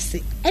achechre omo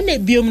ase ena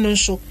biom no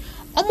nso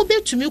omo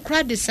betumi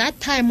kura de sa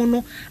time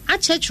no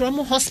achechre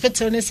omo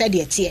hospital no said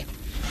de tie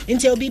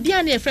nti obi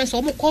bia na friends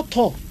omo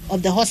call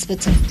of the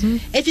hospital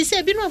if you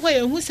say bi no why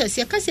hu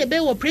say ka say be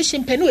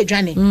operation pen no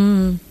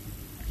adwane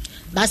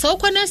ba so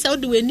kwana say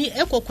odi weni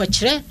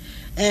ekokokire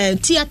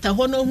theater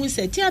ho no hu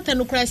say theater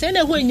no kra say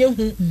na ho nya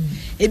hu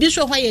ebi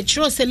so hwa ye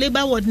chiro say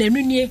labor ward na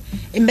nunie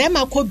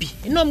mbema kobi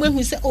no mo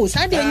hu say oh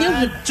sa de nya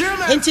hu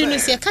enti no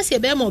say ka say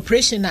be ma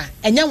operation a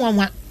enya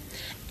nwanwa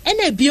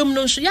ena biom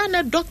no so ya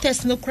na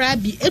doctors no kra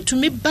bi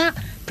etumi ba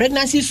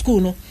pregnancy school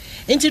no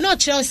enti no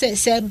chiro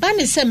say ba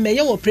ne say me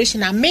ye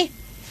operation a me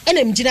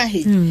ena mjina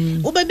he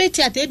wo be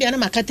theater bia na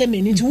makata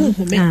me nti wo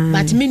hu me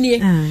but me nie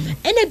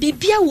ena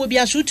bibia wo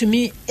bia so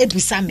tumi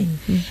ebusa me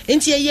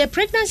enti ye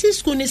pregnancy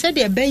school ni say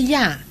de be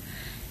ya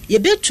ye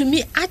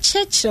betumi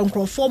achechre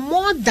nkrofo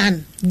more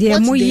than the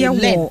mo ye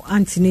wo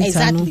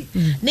antenatal no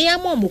na ya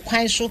mo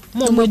kwan so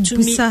mo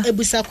tumi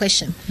ebusa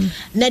question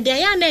na de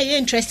ya na ye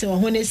interest wo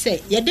ho ne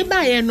say ye de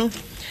ba ye no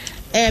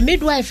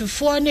midwife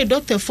for ne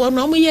doctor for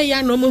no mo ye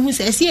ya no mo hu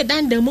say see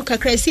dan dan mu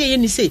kakra see ye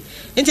ni say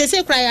enti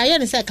say kra ya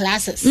ni say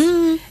classes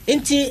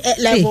enti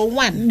level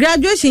 1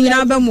 graduation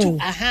ina ba mo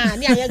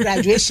ni aye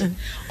graduation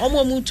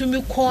omo mu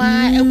tumi ko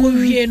a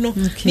ekowie no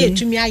na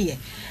etumi aye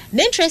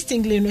na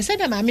interestingly no say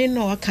dem ame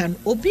no kan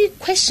obi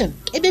question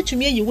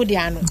ebetumi ayi wo de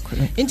ano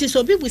enti so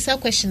obi busa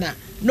question a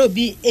no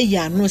bi eyi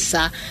ano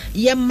sa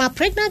ye ma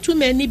pregnant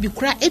women ni bi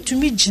kra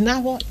etumi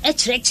gina ho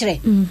ekyrekere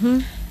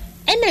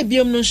ena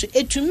biom no so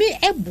etumi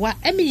eboa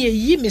eme ye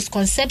yi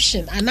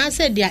misconception and I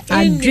said they are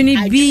adwini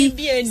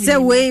bi say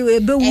we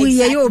be wu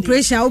ye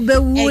operation wo be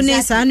wu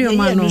ne sa no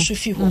ma no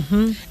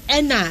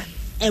ena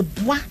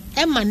eboa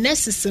ema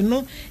nurses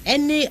no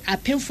any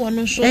apemfo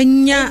no so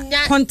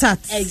enya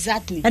contact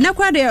exactly ena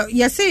kwa de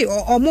ye say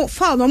omo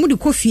file no mo de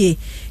kofie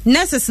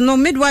nurses no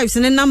midwives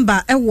ne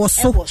number e wo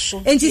so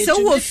enti se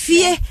wo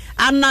fie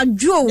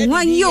anadwo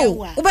wanyo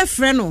wo be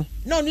frɛ no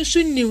no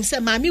so nim say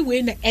mami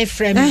we na e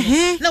frɛ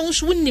me na wo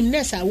so nim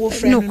nurse a wo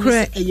frɛ no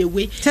eye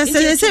we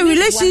say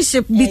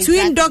relationship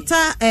between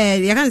doctor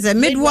you can say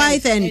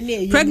midwife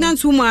and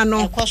pregnant woman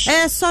no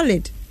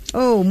solid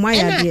oh my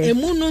dear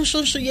emu no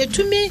so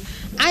yetumi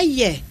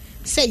aye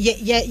say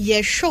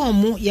ye show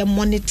mo ye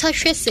monitor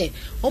hwe say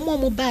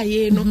omo ba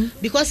ye no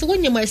because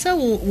when you say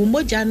wo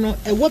moja no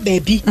e wo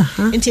baabi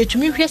enti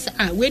etumi hwe say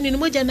we ni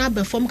moja na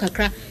ba form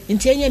kakra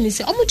enti enya ni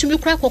say omo tumi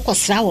kra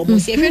kokosra wo mo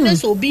say hwe na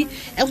so obi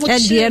e ho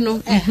chi no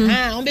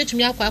omo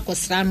betumi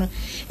akosra no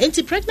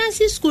enti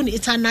pregnancy school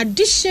it's an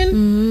addition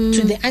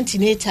to the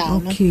antenatal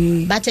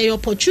no but a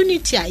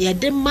opportunity ye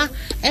de ma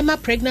ema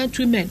pregnant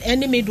women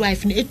any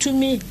midwife no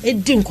etumi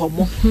edi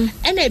nkomo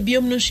ena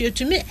biom no so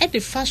etumi e de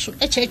fa so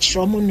e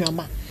chechiro mo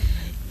nuama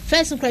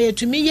first cry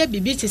to me ye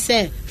bibi to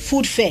say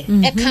food fair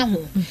e ka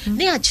ho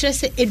na ya kire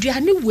say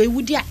eduane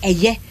wewudi a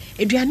eye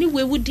eduane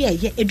wewudi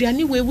eye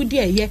eduane wewudi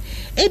eye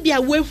e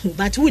bia wehu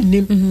but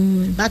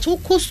wonnim but wo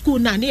ko school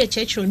na na ye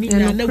chechiro ni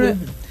na wehu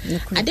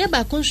ade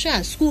ba ko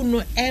hwa school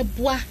no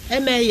eboa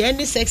eme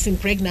any sex in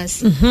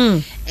pregnancy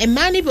e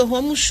mani be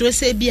ho mu sure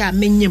say bia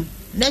menyem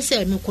na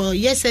say me ko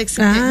yes sex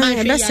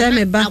man be say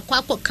me ba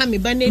akwa ka me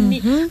ba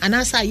nani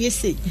anasa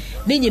yese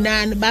ni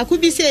nyina ba ku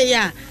bi say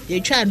ya ye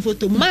twa an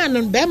photo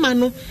man be ma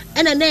no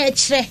ena na e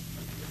kire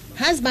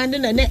husband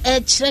na na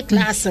e kire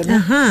class no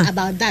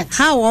about that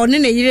how on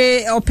na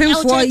yire open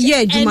for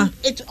ye aduma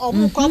it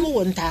omu ko mo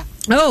wonta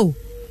Oh,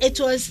 it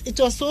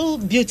was so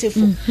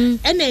beautiful.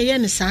 And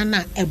then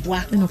sana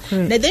ebwa.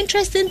 Now the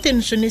interesting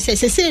thing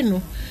say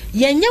no,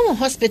 yenye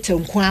hospital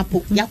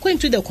nkwapo, you're going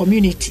to the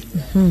community.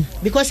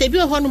 Because if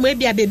you want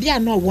maybe a baby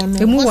no one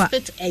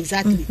hospital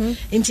exactly.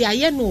 Into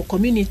a no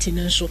community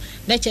no so.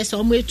 Let's just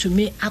somewhere to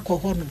me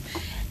alcohol.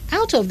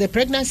 Out of the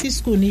pregnancy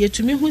school near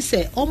to me who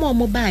say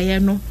omo ba ye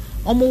no,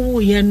 omo wo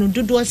ye no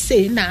dodo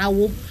say na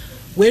awo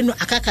we no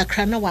akaka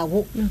krana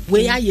wawo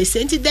we are ye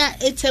say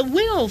that it's a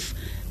way of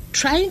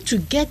trying to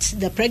get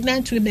the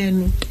pregnant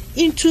women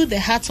into the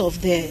heart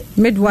of the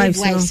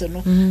midwives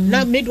no.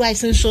 Now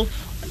midwives and so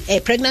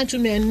pregnant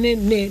women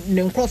ne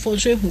nkrofo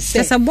so hu say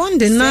there's a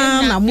bond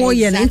na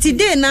moye na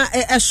ntide na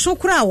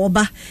esokura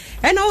woba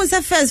and all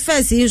say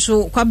first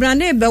issue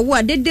kwabrande be wo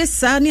adede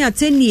sa ne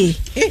atenie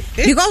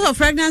because of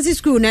pregnancy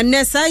school na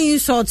nessa in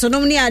sort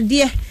no ne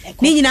ade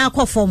ni nyina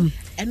akofom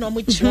and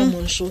omo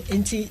chiro so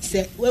enti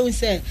say when we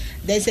say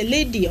there's a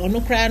lady ono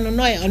kra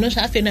no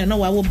shafe na no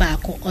wawo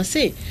baako o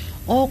say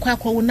all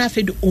kwakwo na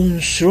fe do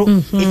onsuro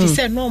if you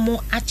say no mo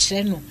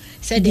akire no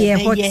said the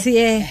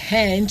hotie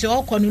nti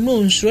okono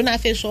no nsuro na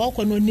fe so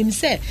okono nim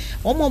say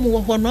omo mo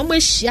ho no mo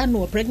hia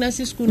no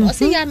pregnancy school no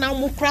say ya na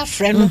mo kra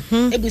frɛ no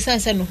ebusan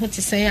say no ho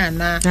te say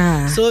ana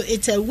so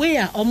it's a way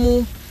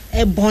omo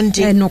a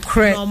bonding no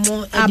correct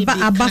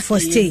aba for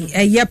stay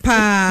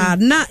yepa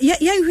na ye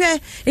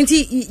hwe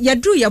nti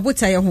yadru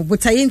yabota ye ho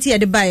bota ye nti ye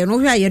de bae no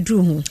hwe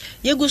yadru ho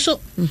yegu so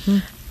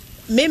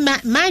me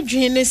my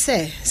dream is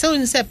say so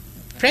in say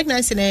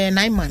pregnancy in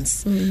 9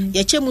 months.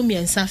 Yechemu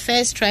miensa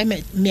first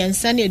trimester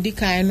miensa ne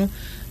edikan no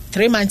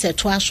 3 months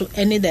etwaso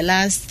any the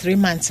last 3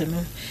 months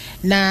no.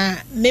 Na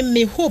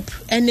me hope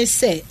any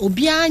say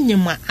obia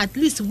anyima at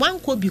least one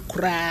ko bi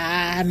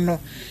kura no.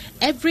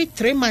 Every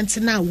 3 months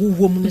na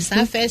wo mu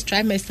sa first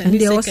trimester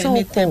and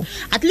second term.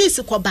 At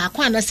least ko ba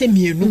kwa na se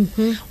mienu.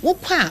 Wo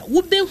kwa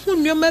wo be hu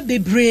nneoma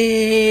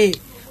bebre.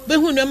 Be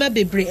hu nneoma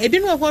bebre. Ebi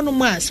no ho no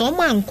ma so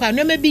ma nkwa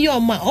nneoma bi ye o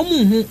ma o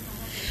mu hu.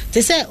 They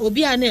say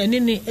obi ane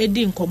ni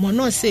edi nkomo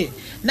no say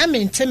na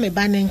me nteme me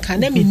ba ne nka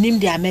na me nim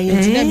dia me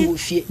yenti na me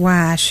ofie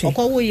wa hwe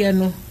okwo ye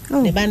no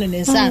ne ba ne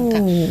nsanka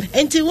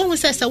enti wo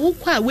say sa wo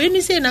kwa we ni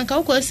say na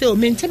nka wo say o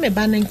me nteme me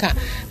ba ne nka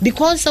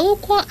because wo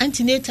kwa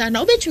antenatal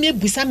na obetumi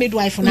ebusa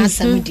midwife na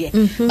asam de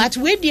but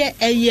we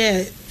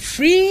dey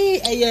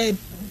free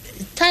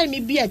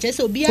time bi a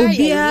just obi a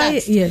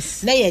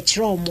yes na ye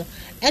kire omo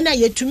and I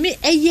yet to me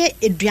a year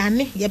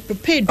eduane ye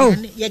prepared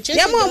ye chese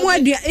ya mo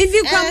if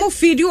you come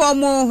feed you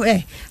omo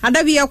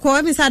ada bi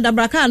yakọ mi sa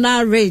dabraka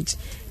na rage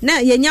na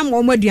ye nyam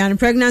omo eduane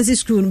pregnancy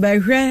school ba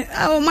hwe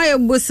o ma ye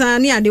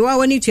bosan ni ade wa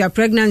wani to your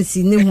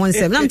pregnancy ni ho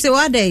nsem na mse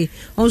wa dey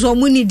onso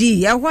omo ni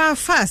di ya hwa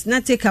fast na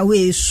take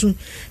away su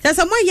that's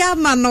a mo ya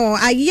ma no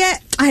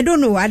I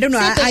don't know I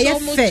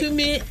fe to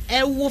me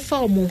e wo fa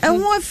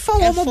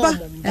omo ba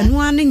enu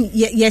an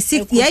ye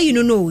sick ye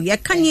you know ye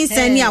kan yin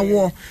san ni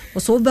awo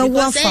so be wo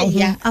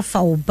afa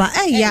oba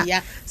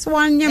so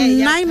anyam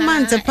 9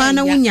 months pa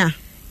na wunya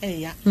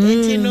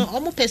enti no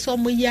omo pese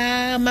omo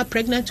ya ma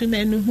pregnant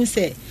women who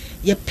say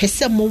ye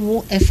pese mo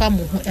wo efa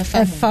mo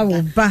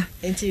ba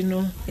enti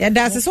no ya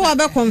da so wa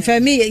be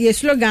confirm ye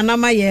slogan na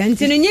ma ye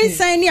enti no nyin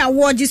san ni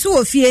awo gi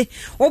so ofie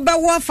wo be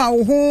wo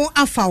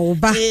afa wo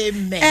ba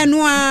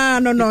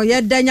enu no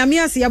ye da nyame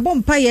ase ye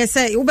bompa ye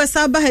say wo be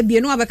sa ba ha bie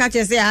no abeka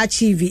che say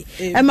achieve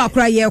e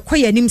makura ye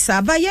koya nim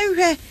sa ba ye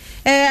hwe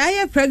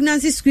aye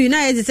pregnancy screen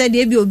na ye said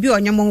e obi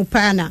onyem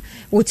pa na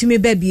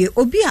otimi ba bie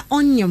obi a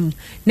onyem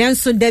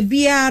nanso da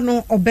bia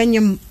no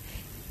obenyem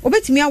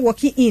obetimi a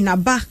working in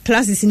aba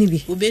classes ni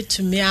bi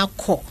obetimi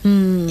akọ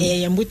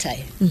ye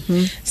mbutai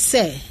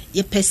say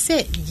ye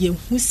pese ye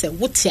hu se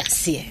wote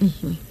ase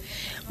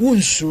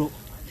wonsuro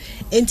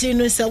enti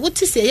no say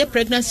wote se ye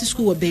pregnancy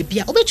school wo baby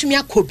a obetumi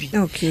akobi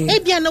e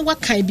bia na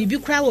wakan bibi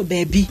kra wo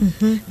baby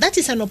that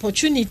is an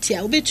opportunity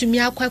a obetumi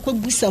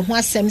akwabusa ho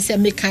asem se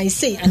mekan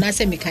say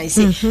anase mekan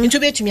say enti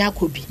obetumi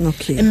akobi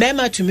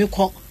mbema tumi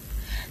kọ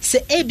se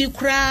ebi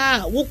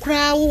kra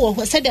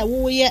wo said that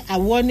wo ye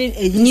awo ni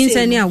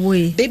nyinsa ni awo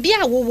yi baby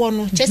awo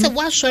no che se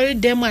wa sori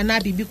dem ana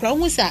bibi kra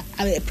wo say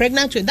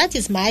pregnant with that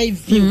is my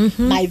view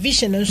my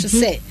vision and so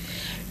say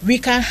we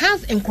can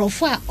have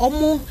enkrofo a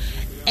omo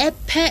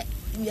epe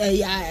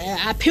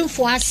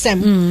apinfo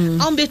asem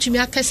on betumi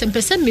akasem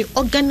person me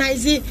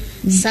organize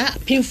sa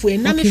apinfo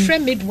na me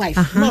friend midwife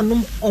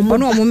no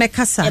omo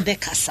mekasa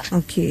ebekasa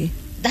okay.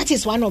 That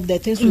is one of the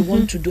things we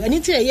want to do. And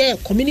it's a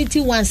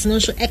community once no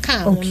so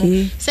eka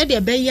said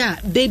the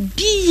beya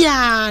baby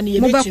ya ni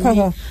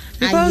ebetumi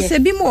because e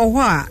bi mo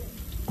ho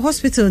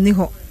hospital ni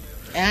ho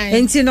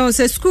enti no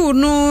say school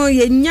no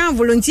ye nya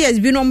volunteers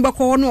bi no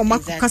mbekọ no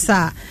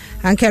makasa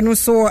anke no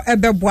so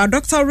ebeboa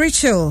Dr.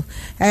 Rachel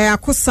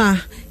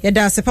akosa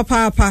yeda se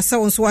papa sa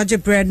onso age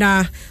bread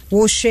na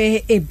wo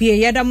hwe ebie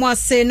yeda mo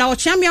ase na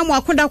ochiamia mo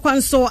akoda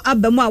kwanso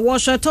abamu a wo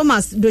hwe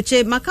Thomas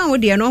Doche maka wo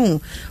de no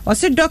ho o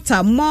say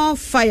doctor more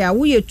fire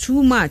we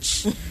too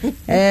much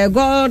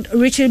God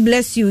richly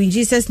bless you in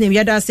Jesus name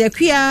yeda se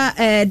akua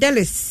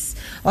Delis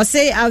o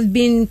say I've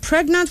been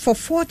pregnant for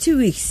 40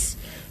 weeks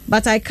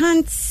but I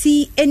can't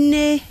see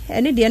any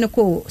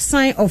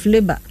sign of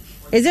labor.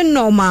 Is it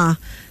normal?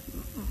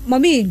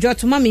 Mommy,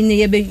 jot mommy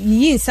nebe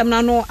yin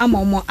samnano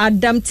amomo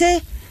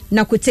adamte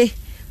nakute.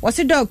 What's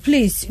it, dog?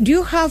 Please, do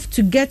you have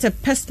to get a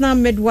personal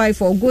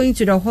midwife or going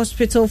to the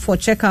hospital for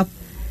checkup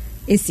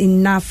is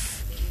enough?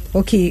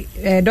 Okay,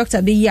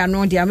 Dr. B.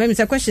 No, dear. Maybe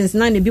questions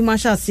 9 be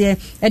Marshall say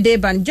a day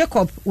ban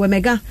Jacob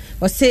Wemega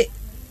or say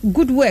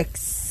good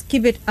works.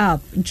 Keep it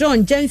up.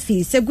 John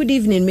Jenfi say good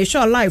evening.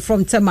 Michelle live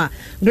from Tema.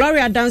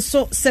 Gloria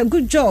Danso say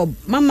good job.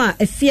 Mama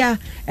Efia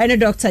and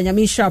Dr.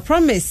 Yamisha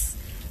promise.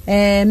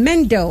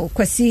 Mendel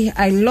Kwesi,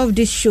 I love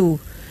this show.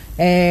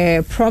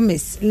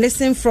 Promise.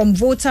 Listen from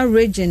Volta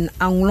region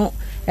Anglo.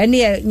 Any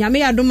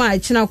nyame adoma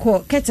china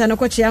ko keta no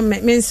ko chia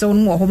menso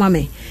no ho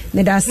mame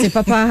me da se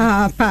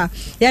papa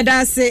ya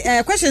da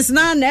se questions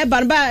na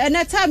ba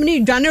na time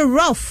ni dwane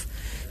rough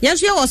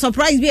yes you was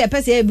surprised be a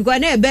person because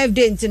na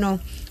birthday ntino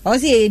o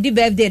say di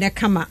birthday na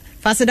kama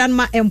faster than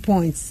my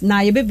endpoints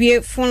na ye be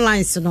phone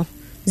lines no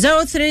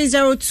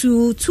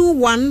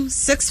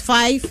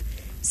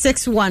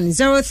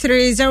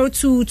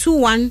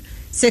 0302216561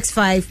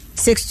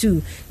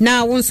 0302216562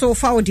 now one so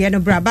far the no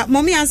bra but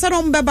mommy answer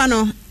on beba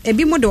no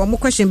ebi mo de omo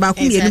question ba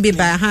ku ye no be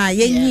ba ha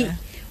yenyi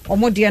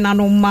omo de na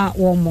no ma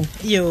wo mo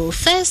yo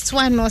first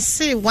one no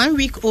say 1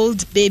 week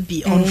old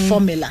baby on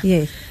formula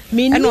yeah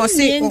me no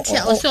say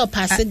also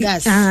pass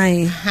gas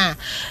ha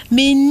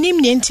me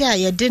nim nti a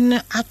ye de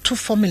ato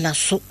formula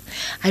so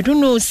I don't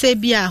know say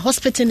be a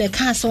hospital na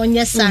can so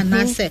nya sa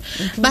na say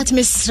but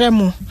me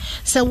sremo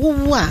say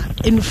wo a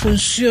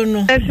enfunsuo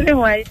no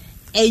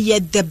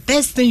the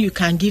best thing you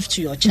can give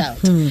to your child.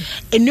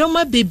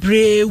 Enyoma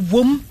bebre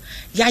wom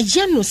ya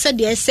no said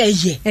they say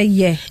ye.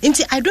 I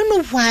don't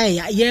know why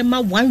I my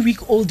 1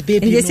 week old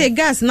baby. And they say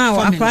gas now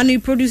apparently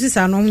produces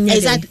an own.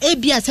 Is that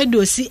ABI said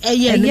do see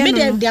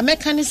the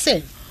American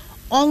say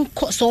on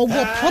so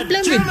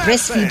problem with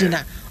breastfeeding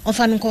on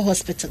Fanunko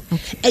Hospital.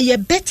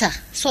 Better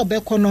so be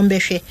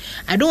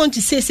I don't want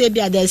to say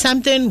there's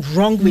something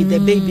wrong with the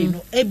baby.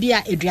 No,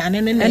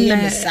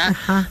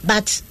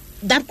 but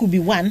that could be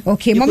one.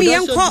 Okay, mommy,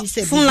 young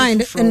phone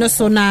line no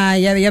so na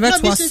ya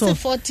beto so.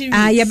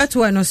 Ya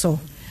beto no so.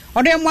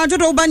 Ode mo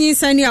ajodo banyi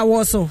sani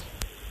awo so.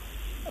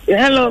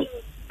 Hello,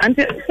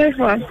 Auntie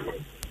Sefa.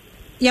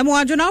 Ya mo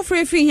ajodo na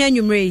free here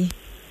nwumre.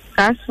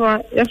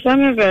 Kaswa, ya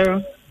fami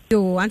vero.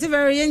 Yo, Auntie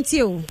Vero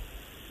yenti o.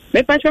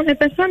 Me pacho me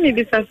pesa mi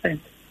bisase.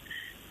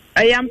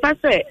 Ayam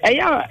pase,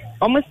 aya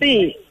omo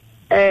si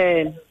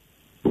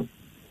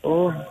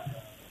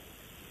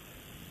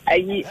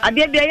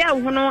ade bia ya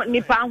ho no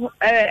nipa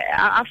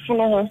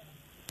afono ho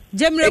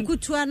Jemre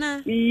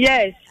kutuana.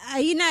 Yes.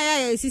 Ayina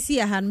ya sisi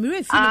ya han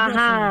mire fi no.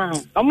 Aha.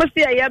 Omo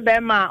si ya be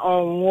ma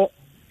onwo.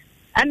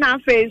 Ana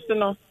face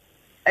no.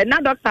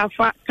 Na doctor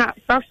fa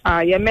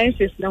ya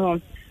menses no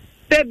ho.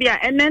 Se bia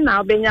ene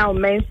na obenya o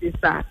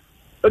menses a.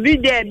 Obi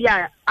dey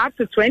bia up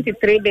to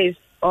 23 days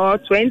or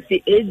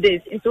 28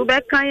 days. Into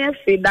be kan ya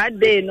fi that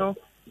day no.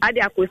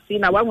 Ade akosi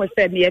na wa ho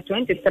say me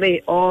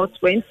 23 or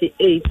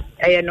 28.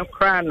 No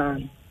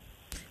krana.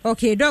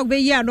 Okay, dog be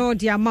ya no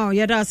dia ma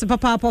ya da se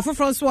papa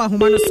foforo so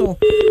ahoma no so.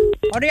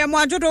 Ode ya mo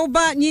ajodo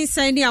ba nyi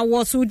san ni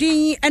awo so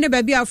din ene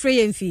ba bi afre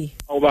yemfi.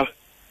 Oba.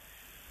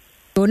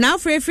 O na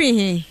free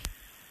he.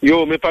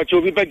 Yo me pa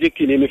chobi ba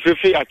jekini me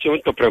free a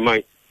chon to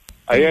premai.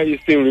 Aya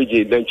Eastern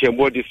region dan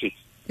Chembo district.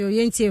 Yo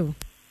yenti o.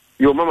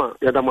 Yo mama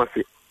ya da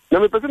mase. Na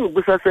me pese me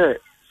busa se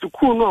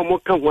school no mo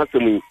kan ho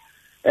asem yi.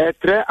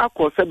 Tre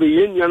akọ se be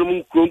ye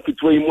nuanum krom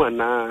kitwa yi mu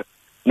ana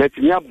na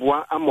timi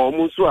aboa ama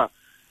omo so a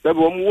na be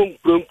omo won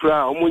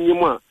kronkra omo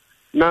nyimu a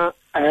na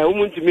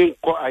omo ntimi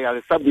nkọ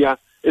ayare sabia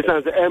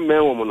esan se emen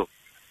omo no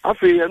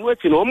afi anu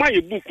achi no omo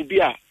ye book bi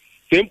a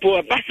tempo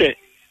abase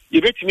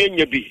ye betimi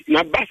anya bi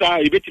na basa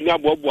ye betimi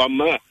aboabo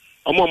ama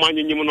omo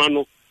manynyim no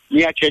ano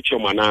ni a cheche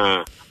omo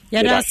na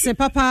yada se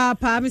papa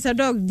Mr.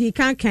 Dog di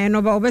kan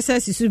no ba obese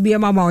sisu bi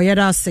mama o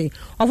yada se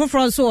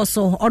ofofro so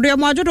so odo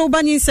mo ajodo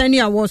ba nyi sani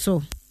awo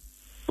so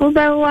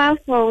Uba one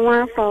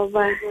for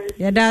ba.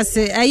 Yada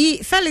se ayi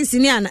Felix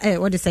ni an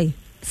what do you say?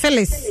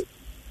 Felix.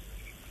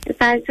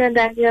 If I said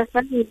that you're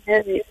funny,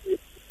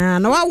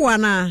 no wa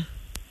na.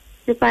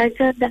 If I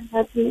said that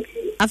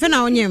afa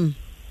na onyem.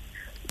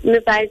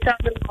 If I said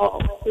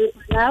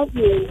now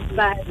be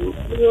by you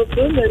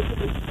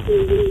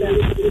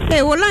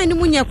Hey, wo line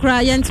mu nya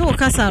kura ye nte wo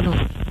kasa no.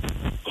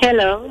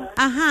 Hello.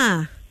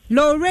 Aha.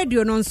 Low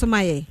radio no nso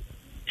maye.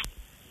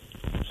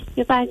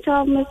 If I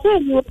told me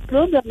you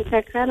problem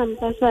I'm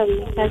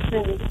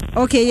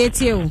okay, yet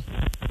you.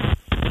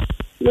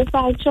 If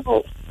I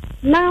told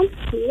now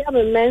we have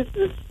a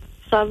menses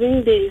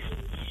 7 days.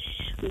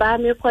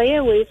 But me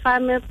quiet way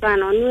family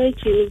plan on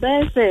which in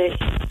best 3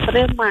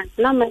 months,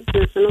 no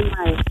menses no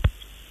my.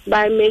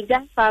 By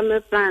major family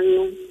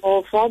plan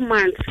or 4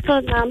 months.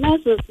 So now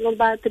menses no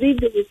by 3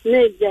 days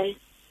next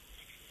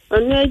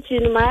on which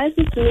in my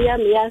sister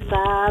me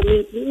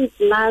it's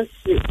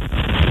nasty.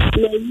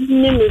 Me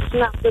is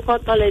not the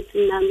toilet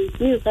and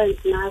me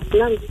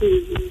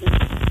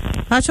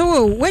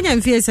Pacho, when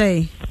you feel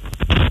say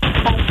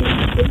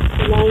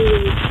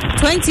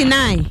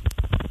 29.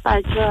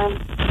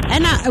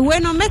 And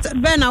when no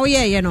method Ben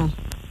away, you know.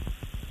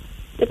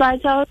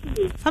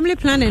 Family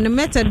planning, the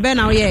method Ben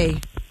away.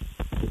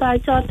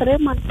 3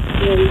 months.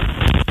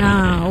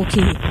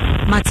 Okay.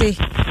 Mate,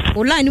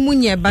 online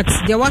munye, but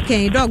the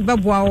working dog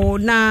babwa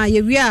na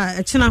we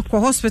are China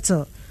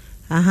hospital.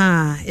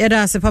 Aha,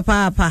 yada se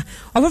papa.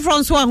 Over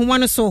Francois who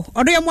want so.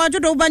 Or do you want to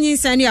do banning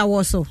send ya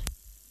also?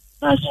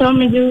 Show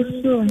me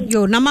do.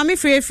 Yo, na mami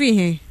free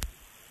here.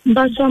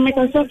 But show me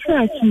a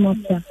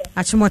Achimota.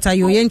 Achimota,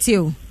 you ain't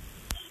you.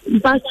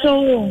 But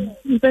so,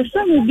 the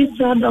son will be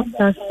to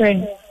doctor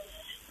say.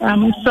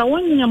 So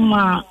when your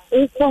ma,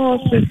 Uko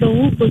hospital,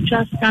 who could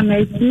just can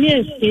it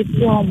near state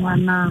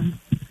woman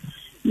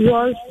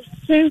was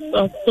since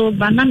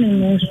October,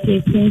 Namin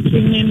State,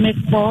 in me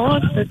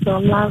hospital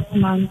last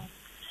month.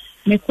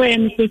 Me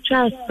could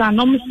just can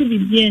almost be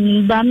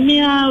beginning, but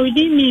me, we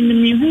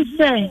didn't mean who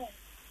say,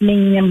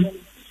 me.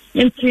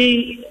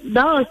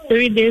 That was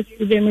 3 days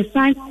to the me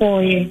sign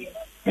for you.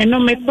 And no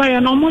me quite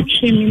no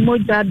much me more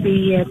that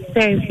the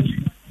test.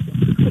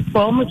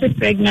 For almost a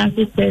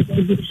pregnancy test,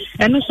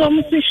 and also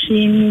almost a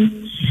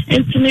shame.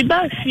 And to me,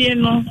 back here,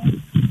 no,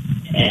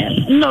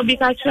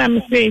 because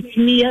I'm saying it's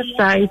me, yes,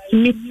 it's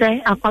me,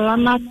 a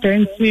colonna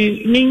turn to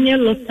me,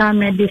 local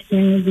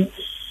medicine.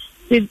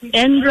 The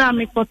Endra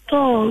make a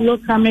tall,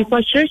 look, I make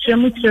a church,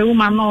 and make a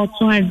woman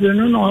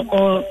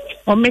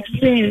or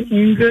mixing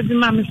in good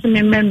mammy,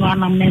 men,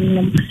 one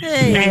amendment.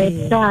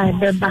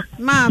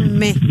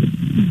 Mammy,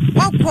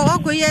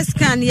 what yes,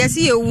 can yes,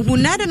 you who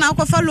not an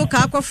alcohol look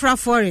alcohol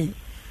foreign.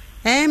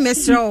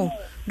 Mr.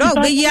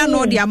 Dog be ya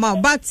no the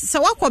amount, but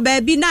so what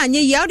baby na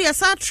ye ya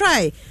sa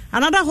try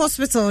another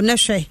hospital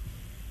neshe.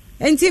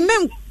 And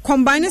men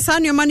combine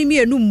san your money me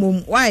a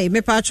mum. Why me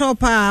pa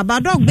chopa,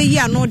 but dog be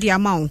ya no the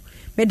amount.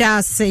 Me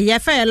da say ye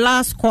fair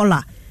last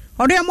caller.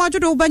 Or the amount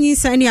to bani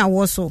sani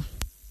awoso.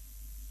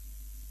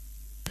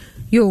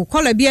 Yo,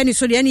 call a biani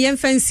so the any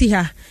fancy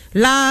her.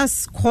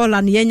 Last call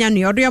and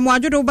yenya or the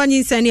amount to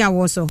bani sani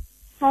awoso.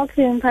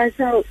 Okay, and pass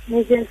out,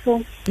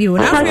 so. You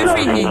not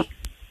free.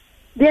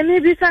 There may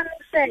be some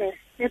say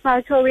if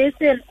I told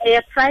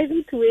a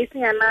private way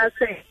and I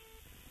say.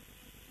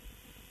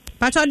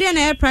 But or then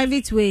a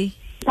private way.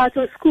 Part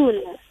of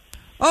school.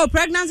 Oh,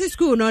 pregnancy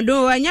school no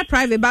do and your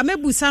private but me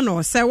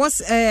busano say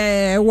was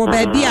wo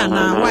baby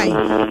na why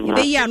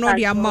the year no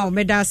the amount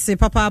me da say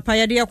papa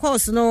ya de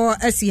course no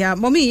asia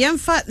mommy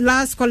yemfa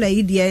last call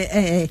e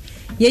de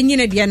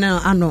yenyine de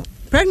na ano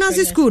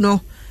pregnancy school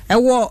no e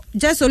wo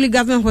just only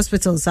government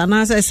hospitals and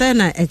as I say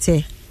na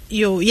ete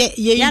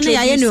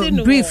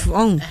introducing brief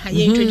on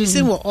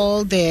introducing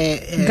all the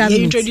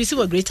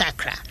introducing Greater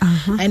Accra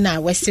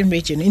and Western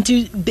region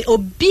into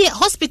be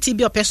hospital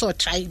be a person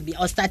try be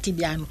or start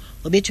be ano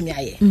obetumi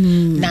aye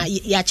na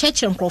ya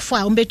church nkrofo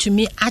a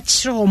obetumi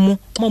achire omo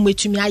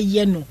betumi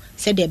aye no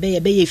said they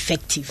be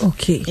effective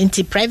okay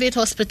into private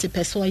hospital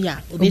person ya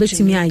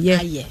obetumi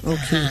aye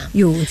okay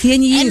yo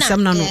tienyi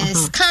nsam na no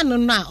scan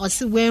no a o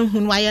se wen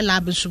hu no aye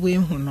lab so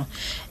wen hu no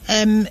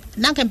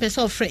na kan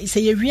person friend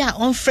say you wi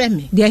on friend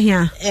me there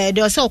here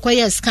they also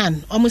acquire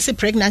scan almost say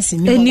pregnancy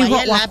me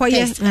why lab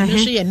test and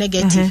show you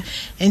negative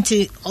into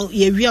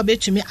you wi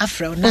obetumi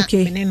afra na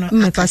me no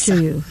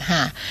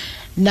akasa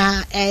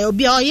na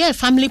obi oye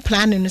family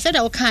planning said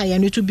okay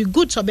and it would be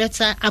good so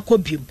better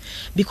akobium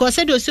because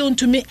said say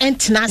to me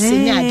entna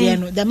senior there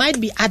no there might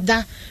be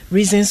other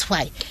reasons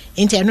why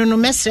into no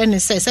mesre ne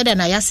said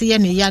na yase ye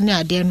ne ya ne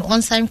ade no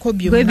on sign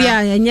kobium we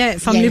bia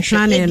yenye family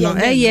planning no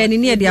ye ne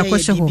ne de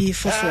akoshe ho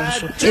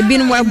ebi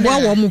no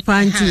eboa wo mu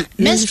panti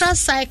menstrual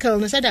cycle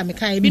no said am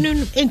kan ebi no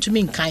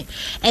entumi nkan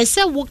e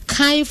say wo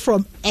kan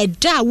from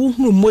eda wo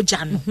hunu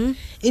moja no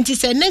into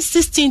say next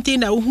 16th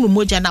na wo hunu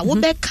moja na wo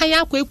be kan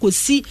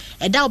akosi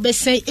eda wo be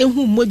say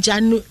ehu moja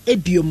no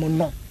ebiomo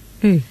no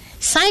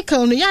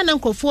cycle no ya na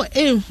nkofo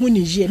ehu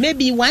ni je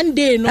maybe one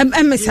day no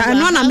emesa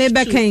no na me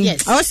be kan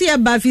o se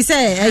ba fi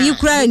say ayi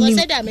kura ni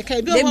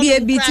de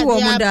bi ti wo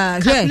mo da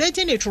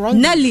calculating it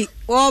wrong Nelly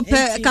or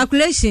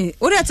calculation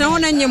o de tan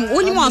wona nyem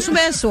oni mo so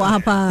be so ha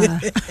pa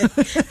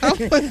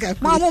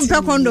ma mo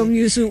pe condom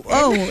use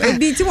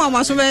bi ti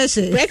mo so be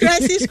se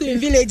pregnancy school in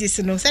villages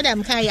no said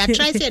am kan ya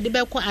try say de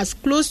be as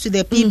close to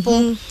the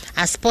people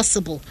as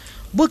possible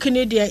book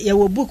ni dia ye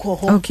wo book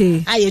ho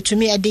aye to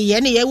me e de ye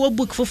ne ye wo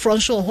book for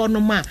front show ho no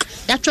ma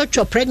that church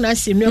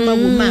pregnancy no ma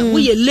woman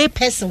we a lay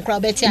person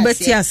crowd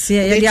beti ase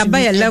ye dia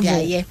by a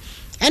level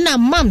and a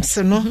moms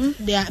no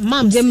their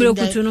moms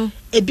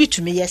e bit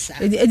to me yes sir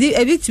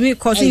e bit to me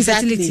cause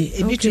infertility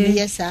e bit to me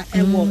yes sir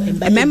e wo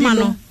emma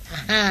no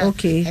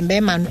okay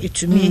emma no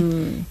to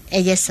me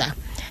yes sir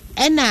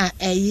and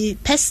a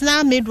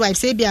personal midwife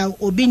say bia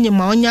obi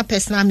nyima onya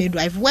personal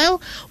midwife well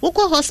we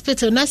go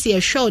hospital na say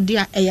sure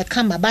dia e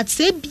kama but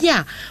say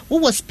bia we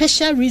was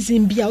special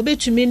reason bia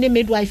obetumi ne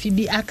midwife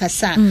bi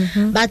akasa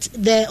but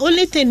the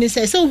only thing is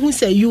say so who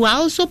say you are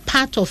also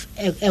part of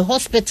a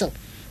hospital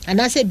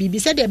and I say bibi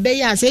said the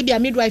beya say be a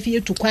midwife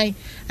here to kwan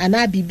and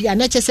I bibi and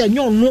nature say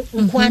no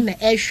nkwan na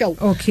air show.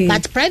 Okay.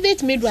 But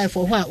private midwife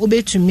for one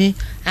obey to me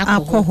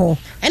alcohol.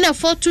 And a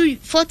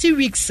 40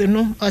 weeks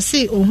or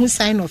say who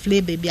sign of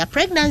labor be a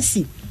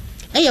pregnancy.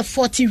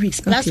 40 weeks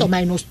plus or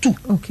minus 2.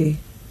 Okay.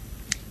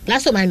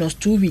 Plus or minus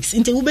 2 weeks.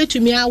 Into ube to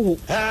me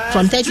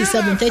from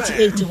 37,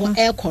 38 to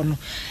air corner.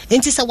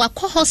 Into a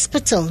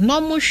hospital.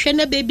 Normal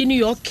shene baby New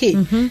York.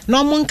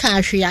 Normal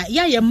cash ya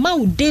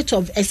date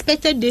of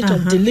expected date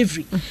of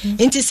delivery.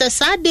 Into a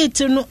sad date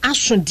no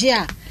action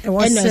dear.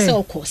 And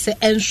so say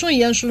and so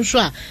na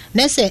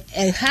say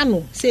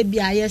hano say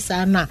bia yes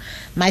na.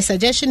 My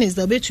suggestion is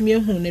the way to me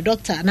who the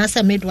doctor and as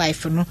a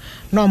midwife no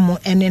more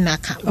any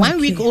naka. 1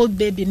 week old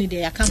baby ni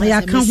dey come say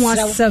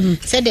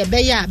the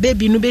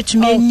baby no be to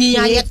me ni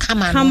aye come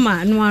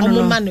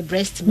no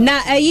breast.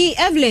 Na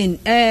Evelyn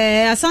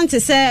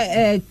asante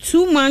say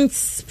 2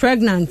 months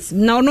pregnant.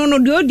 No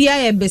the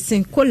odia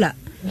besin kola.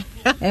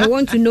 I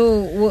want to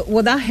know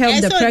will that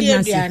help the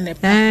pregnancy?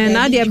 And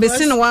now they are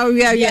besin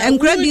we are and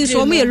credit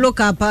so me look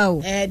up how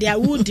they are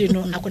wood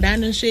akoda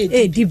no so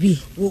DB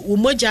wo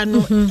moja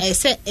no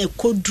say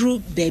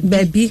ekodru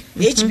baby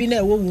HB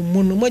na wo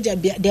mu no moja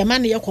the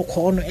man ye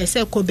kokko no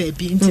say ko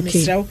baby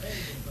intimate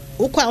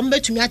ukwa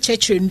ombetumi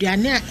achechire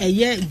nduane a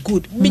eye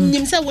good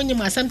minyim say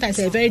wonyim sometimes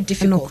very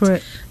difficult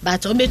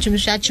but ombetumi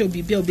shache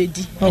obibi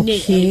obedi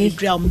ene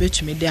dra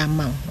ombetumi de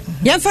ama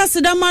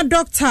Yemfasidama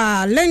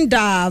Dr.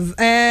 Linda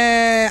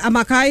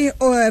Amakai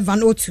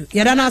Van Otu.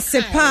 Yadana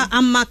sepa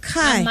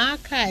Amakai.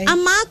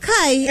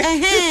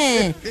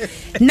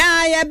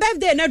 Na your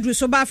birthday na dru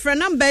so ba friend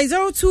number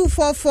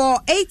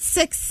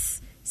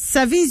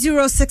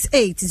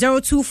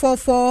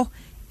 0244867068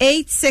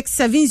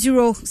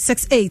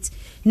 0244867068.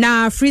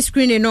 Na free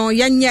screening no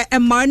yenye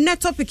emane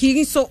topic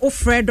yin so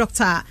ofre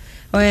doctor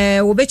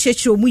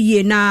obechechi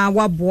omuye na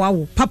waboa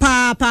wo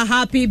papa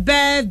happy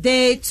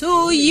birthday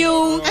to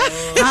you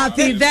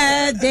happy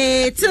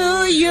birthday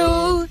to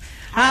you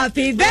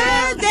happy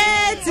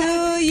birthday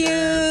to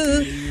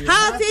you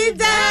happy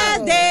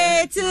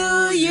birthday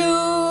to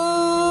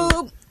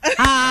you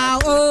how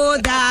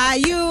old are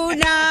you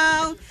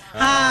now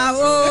how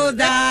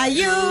old are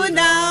you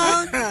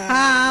now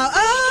how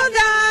old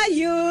are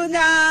you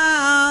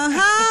now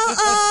how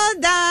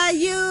old are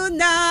you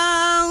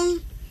now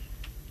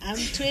I'm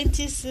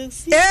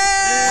 26. Yeah.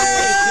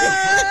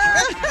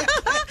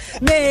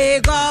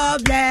 May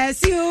God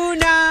bless you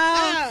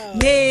now.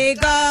 May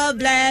God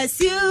bless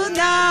you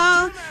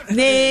now.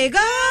 May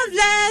God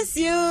bless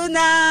you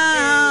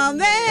now.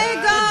 May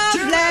God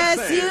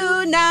bless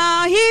you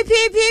now. Hip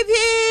hip hip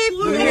hip.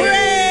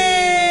 Hooray!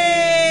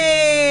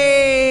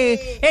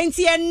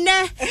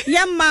 Entienne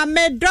yama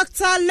me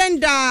Dr.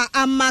 Linda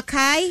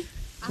Amakai.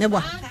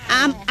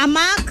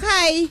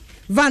 Amakai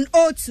Van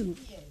Otu.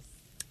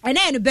 And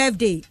then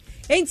birthday.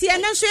 Enti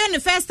ena so the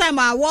first time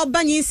I war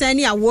banyi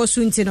sani a war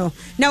suntino.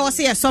 Now was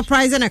a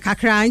surprise and a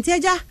kakra. Enti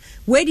aja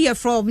where do you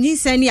from ni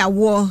sani a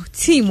war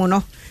team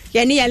no.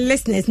 Ya ni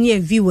listeners ni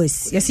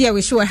viewers. You see I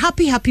wish you a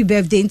happy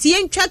birthday. Enti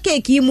yen twa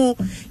cake mu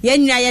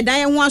yen na ye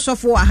dan ho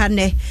asofo aha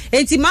ne.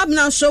 Enti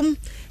mabna som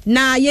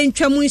na yen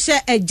twa mu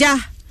hye eja.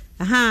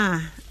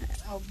 Aha.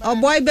 O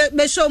boy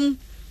be som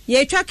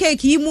ye twa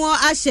cake mu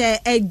ahye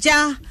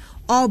eja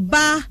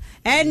oba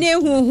ene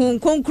huhun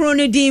konkro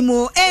ne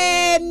dimo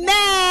amen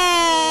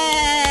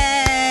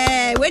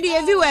where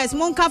the viewers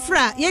mon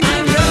kafra ye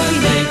dey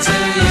birthday to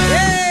you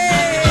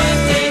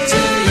happy birthday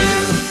to you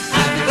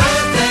happy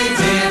birthday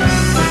dear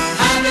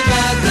happy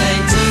birthday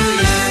to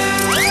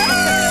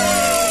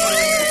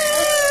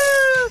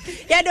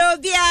you ya do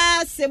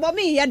bia se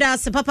bomi ya da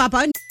se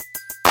papa.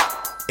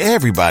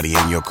 Everybody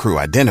in your crew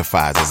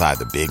identifies as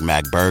either Big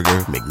Mac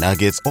Burger,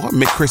 McNuggets, or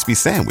McCrispy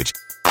Sandwich.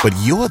 But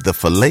you're the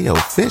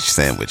Filet-O-Fish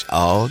Sandwich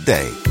all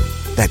day.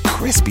 That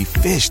crispy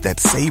fish, that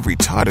savory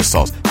tartar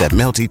sauce, that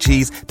melty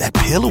cheese, that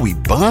pillowy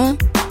bun.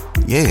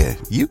 Yeah,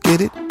 you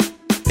get it.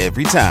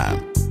 Every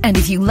time. And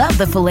if you love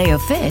the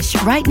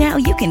Filet-O-Fish, right now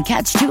you can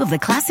catch 2 of the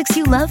classics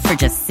you love for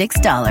just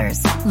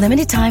 $6.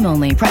 Limited time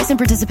only. Price and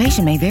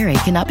participation may vary.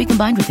 Cannot be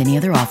combined with any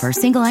other offer.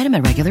 Single item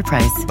at regular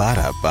price.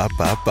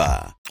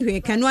 Ba-da-ba-ba-ba.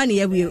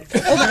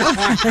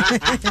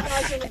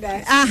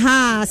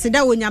 Aha,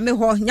 seda wo nyame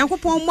ho.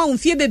 Nyankopon ma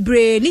mfie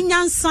bebre ni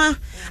nyansa.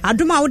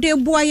 Adoma wo de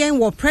boa yen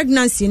wo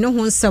pregnancy no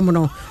ho nsem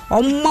no.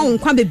 Omma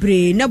nkwa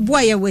bebre na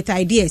boa yen with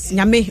ideas.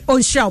 Nyame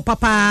onhira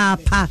papa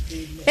pa.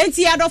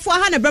 Enti adofo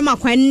ha na brema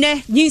kwan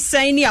ne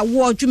nyinsan ni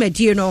awo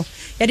dwumadie no.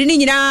 Yede ni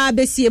nyina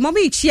besie mo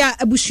be chia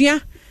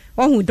abusua.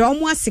 Ohu do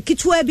mo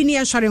asekitu abi ne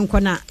yehware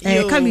nkona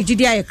ka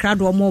bigidi aye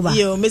krado mo ba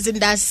yo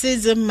mezinda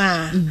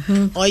sezema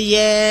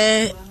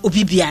oye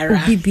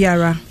obibiara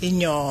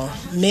enyo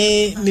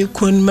me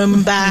kun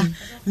memba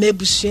me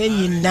busua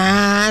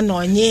nyina na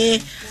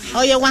onye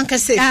oye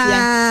wankase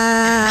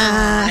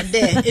fia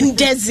de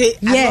ndeze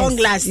long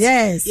last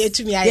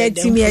yetumi aye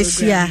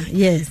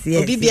yes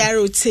obibiara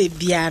ote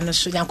bia no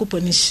so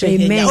yankoponi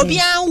hire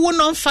obia wo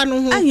no mfa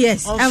no ho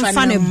yes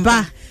mfa ne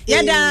ba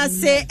Yada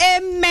say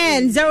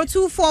amen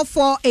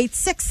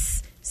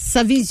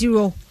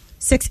 0244867068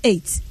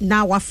 68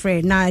 na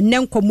wafre na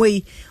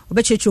nenkomoi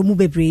obechecho mu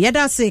bebre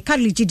yada se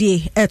Carly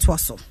Gidie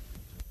etwaso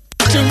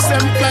drinks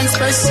and plans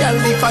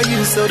specially for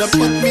you, so don't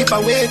put me for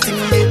waiting.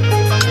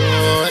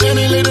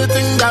 Any little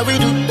thing that we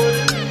do,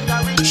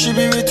 she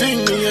be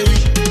between me and you.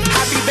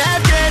 Happy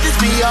birthday, this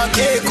be your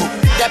cake.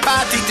 The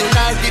party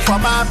tonight before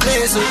my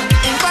place.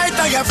 Invite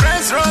all your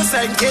friends, Rose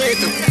and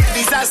Kato.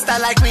 Disaster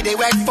like me, they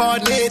work for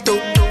NATO.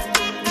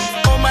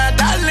 Oh my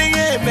darling,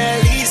 hey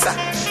Melissa.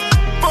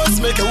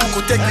 Post make a who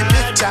could take the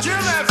picture.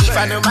 If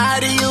I don't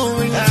marry you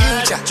in the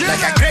future,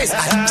 like a grace,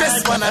 I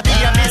just wanna be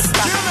a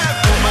mister.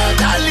 Oh my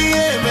darling,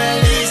 hey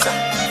Melissa.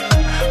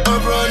 Oh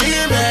brony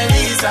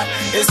Melissa.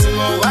 It's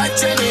more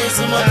watching, it's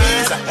more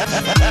visa.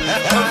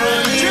 Oh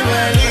brony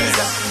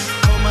Melissa.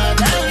 Oh my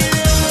darling.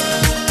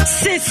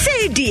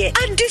 Say dear,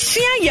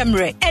 adesua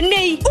yamre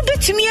enei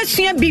ubetumi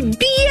asua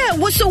bibia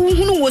wo so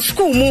hunu wo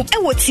school mu e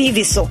wo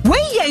TV so we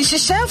ye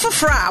nhihye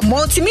fofra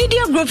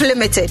Multimedia Group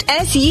Limited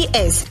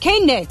SES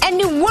KNET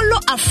and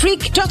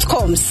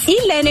woloafrique.com's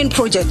e-learning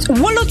project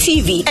Wolo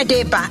TV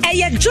edeba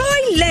eye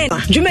joy learn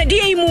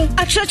dwumadie mu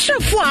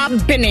akyerɛkyerɛfo a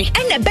bene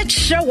ene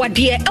bekyerɛ wade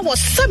e wo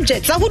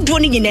subjects ahodo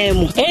ni nyina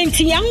mu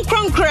enti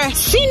yankronkre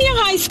senior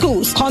high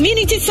schools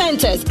community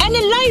centers and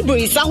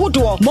libraries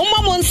ahodo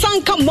momma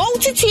monsanka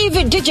multi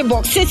TV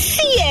digibox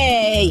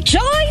CA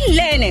joy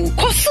learning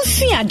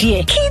kosusia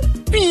dear keep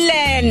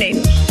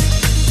learning.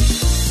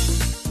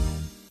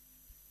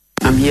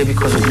 I'm here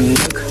because of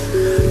music,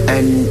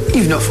 and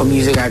if not for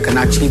music I can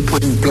actually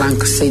point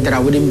blank say that I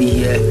wouldn't be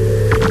here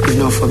if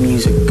not for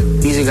music.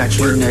 Music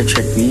actually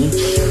nurtured me.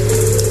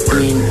 I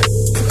mean,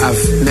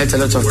 I've met a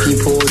lot of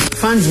people.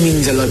 Fans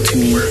means a lot to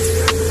me.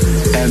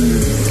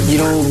 You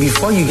know,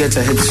 before you get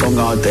a hit song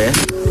out there,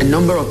 a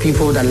number of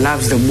people that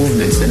loves the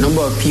movement, the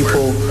number of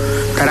people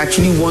that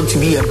actually want to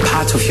be a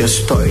part of your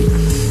story,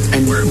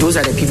 and those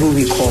are the people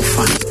we call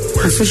fans.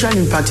 And social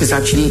impact is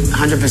actually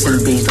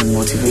 100% based on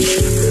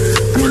motivation.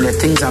 I mean, the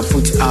things I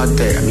put out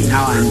there, I mean,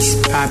 how I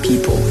inspire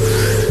people,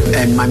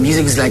 and my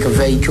music is like a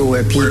vehicle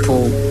where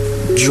people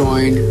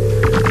join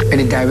and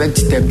it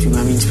directs them to,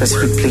 I mean,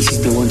 specific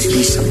places they want to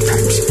be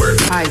sometimes.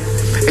 Hi,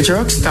 it's a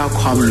rockstar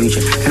Kwame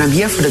Region, and I'm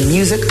here for the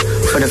music,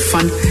 for the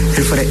fun,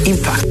 and for the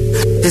impact.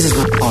 This is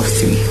my top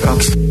 3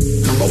 rockstar.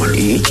 Number 1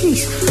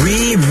 AHs.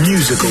 3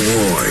 music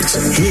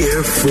awards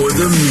here for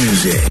the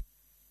music.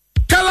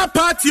 Color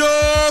party,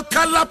 oh,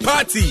 color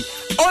party.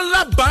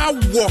 Ola ba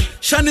wo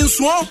shanin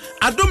so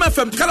Adom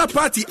FM color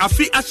party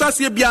afi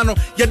asase biano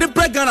ye de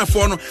bregana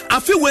for no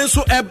afi wen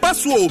so eba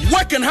so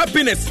work and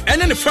happiness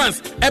and in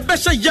France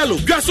ebesha yellow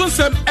gwason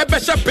sem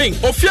ebesha pink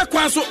ofia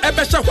kwan so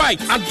ebesha white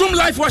Adom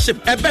life worship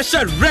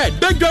ebesha red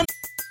bigum.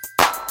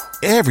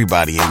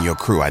 Everybody in your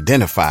crew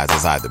identifies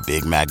as either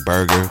Big Mac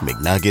Burger,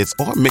 McNuggets,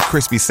 or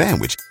McCrispy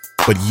Sandwich.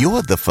 But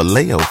you're the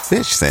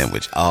Filet-O-Fish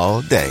Sandwich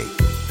all day.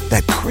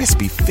 That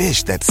crispy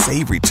fish, that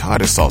savory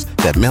tartar sauce,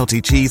 that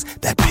melty cheese,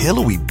 that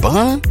pillowy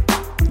bun.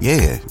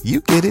 Yeah,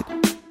 you get it.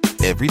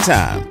 Every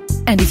time.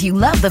 And if you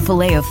love the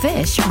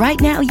Filet-O-Fish, right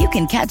now you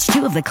can catch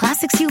 2 of the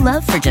classics you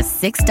love for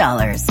just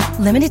 $6.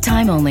 Limited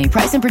time only.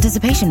 Price and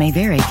participation may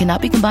vary.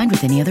 Cannot be combined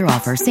with any other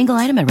offer. Single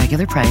item at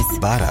regular price.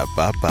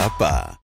 Ba-da-ba-ba-ba.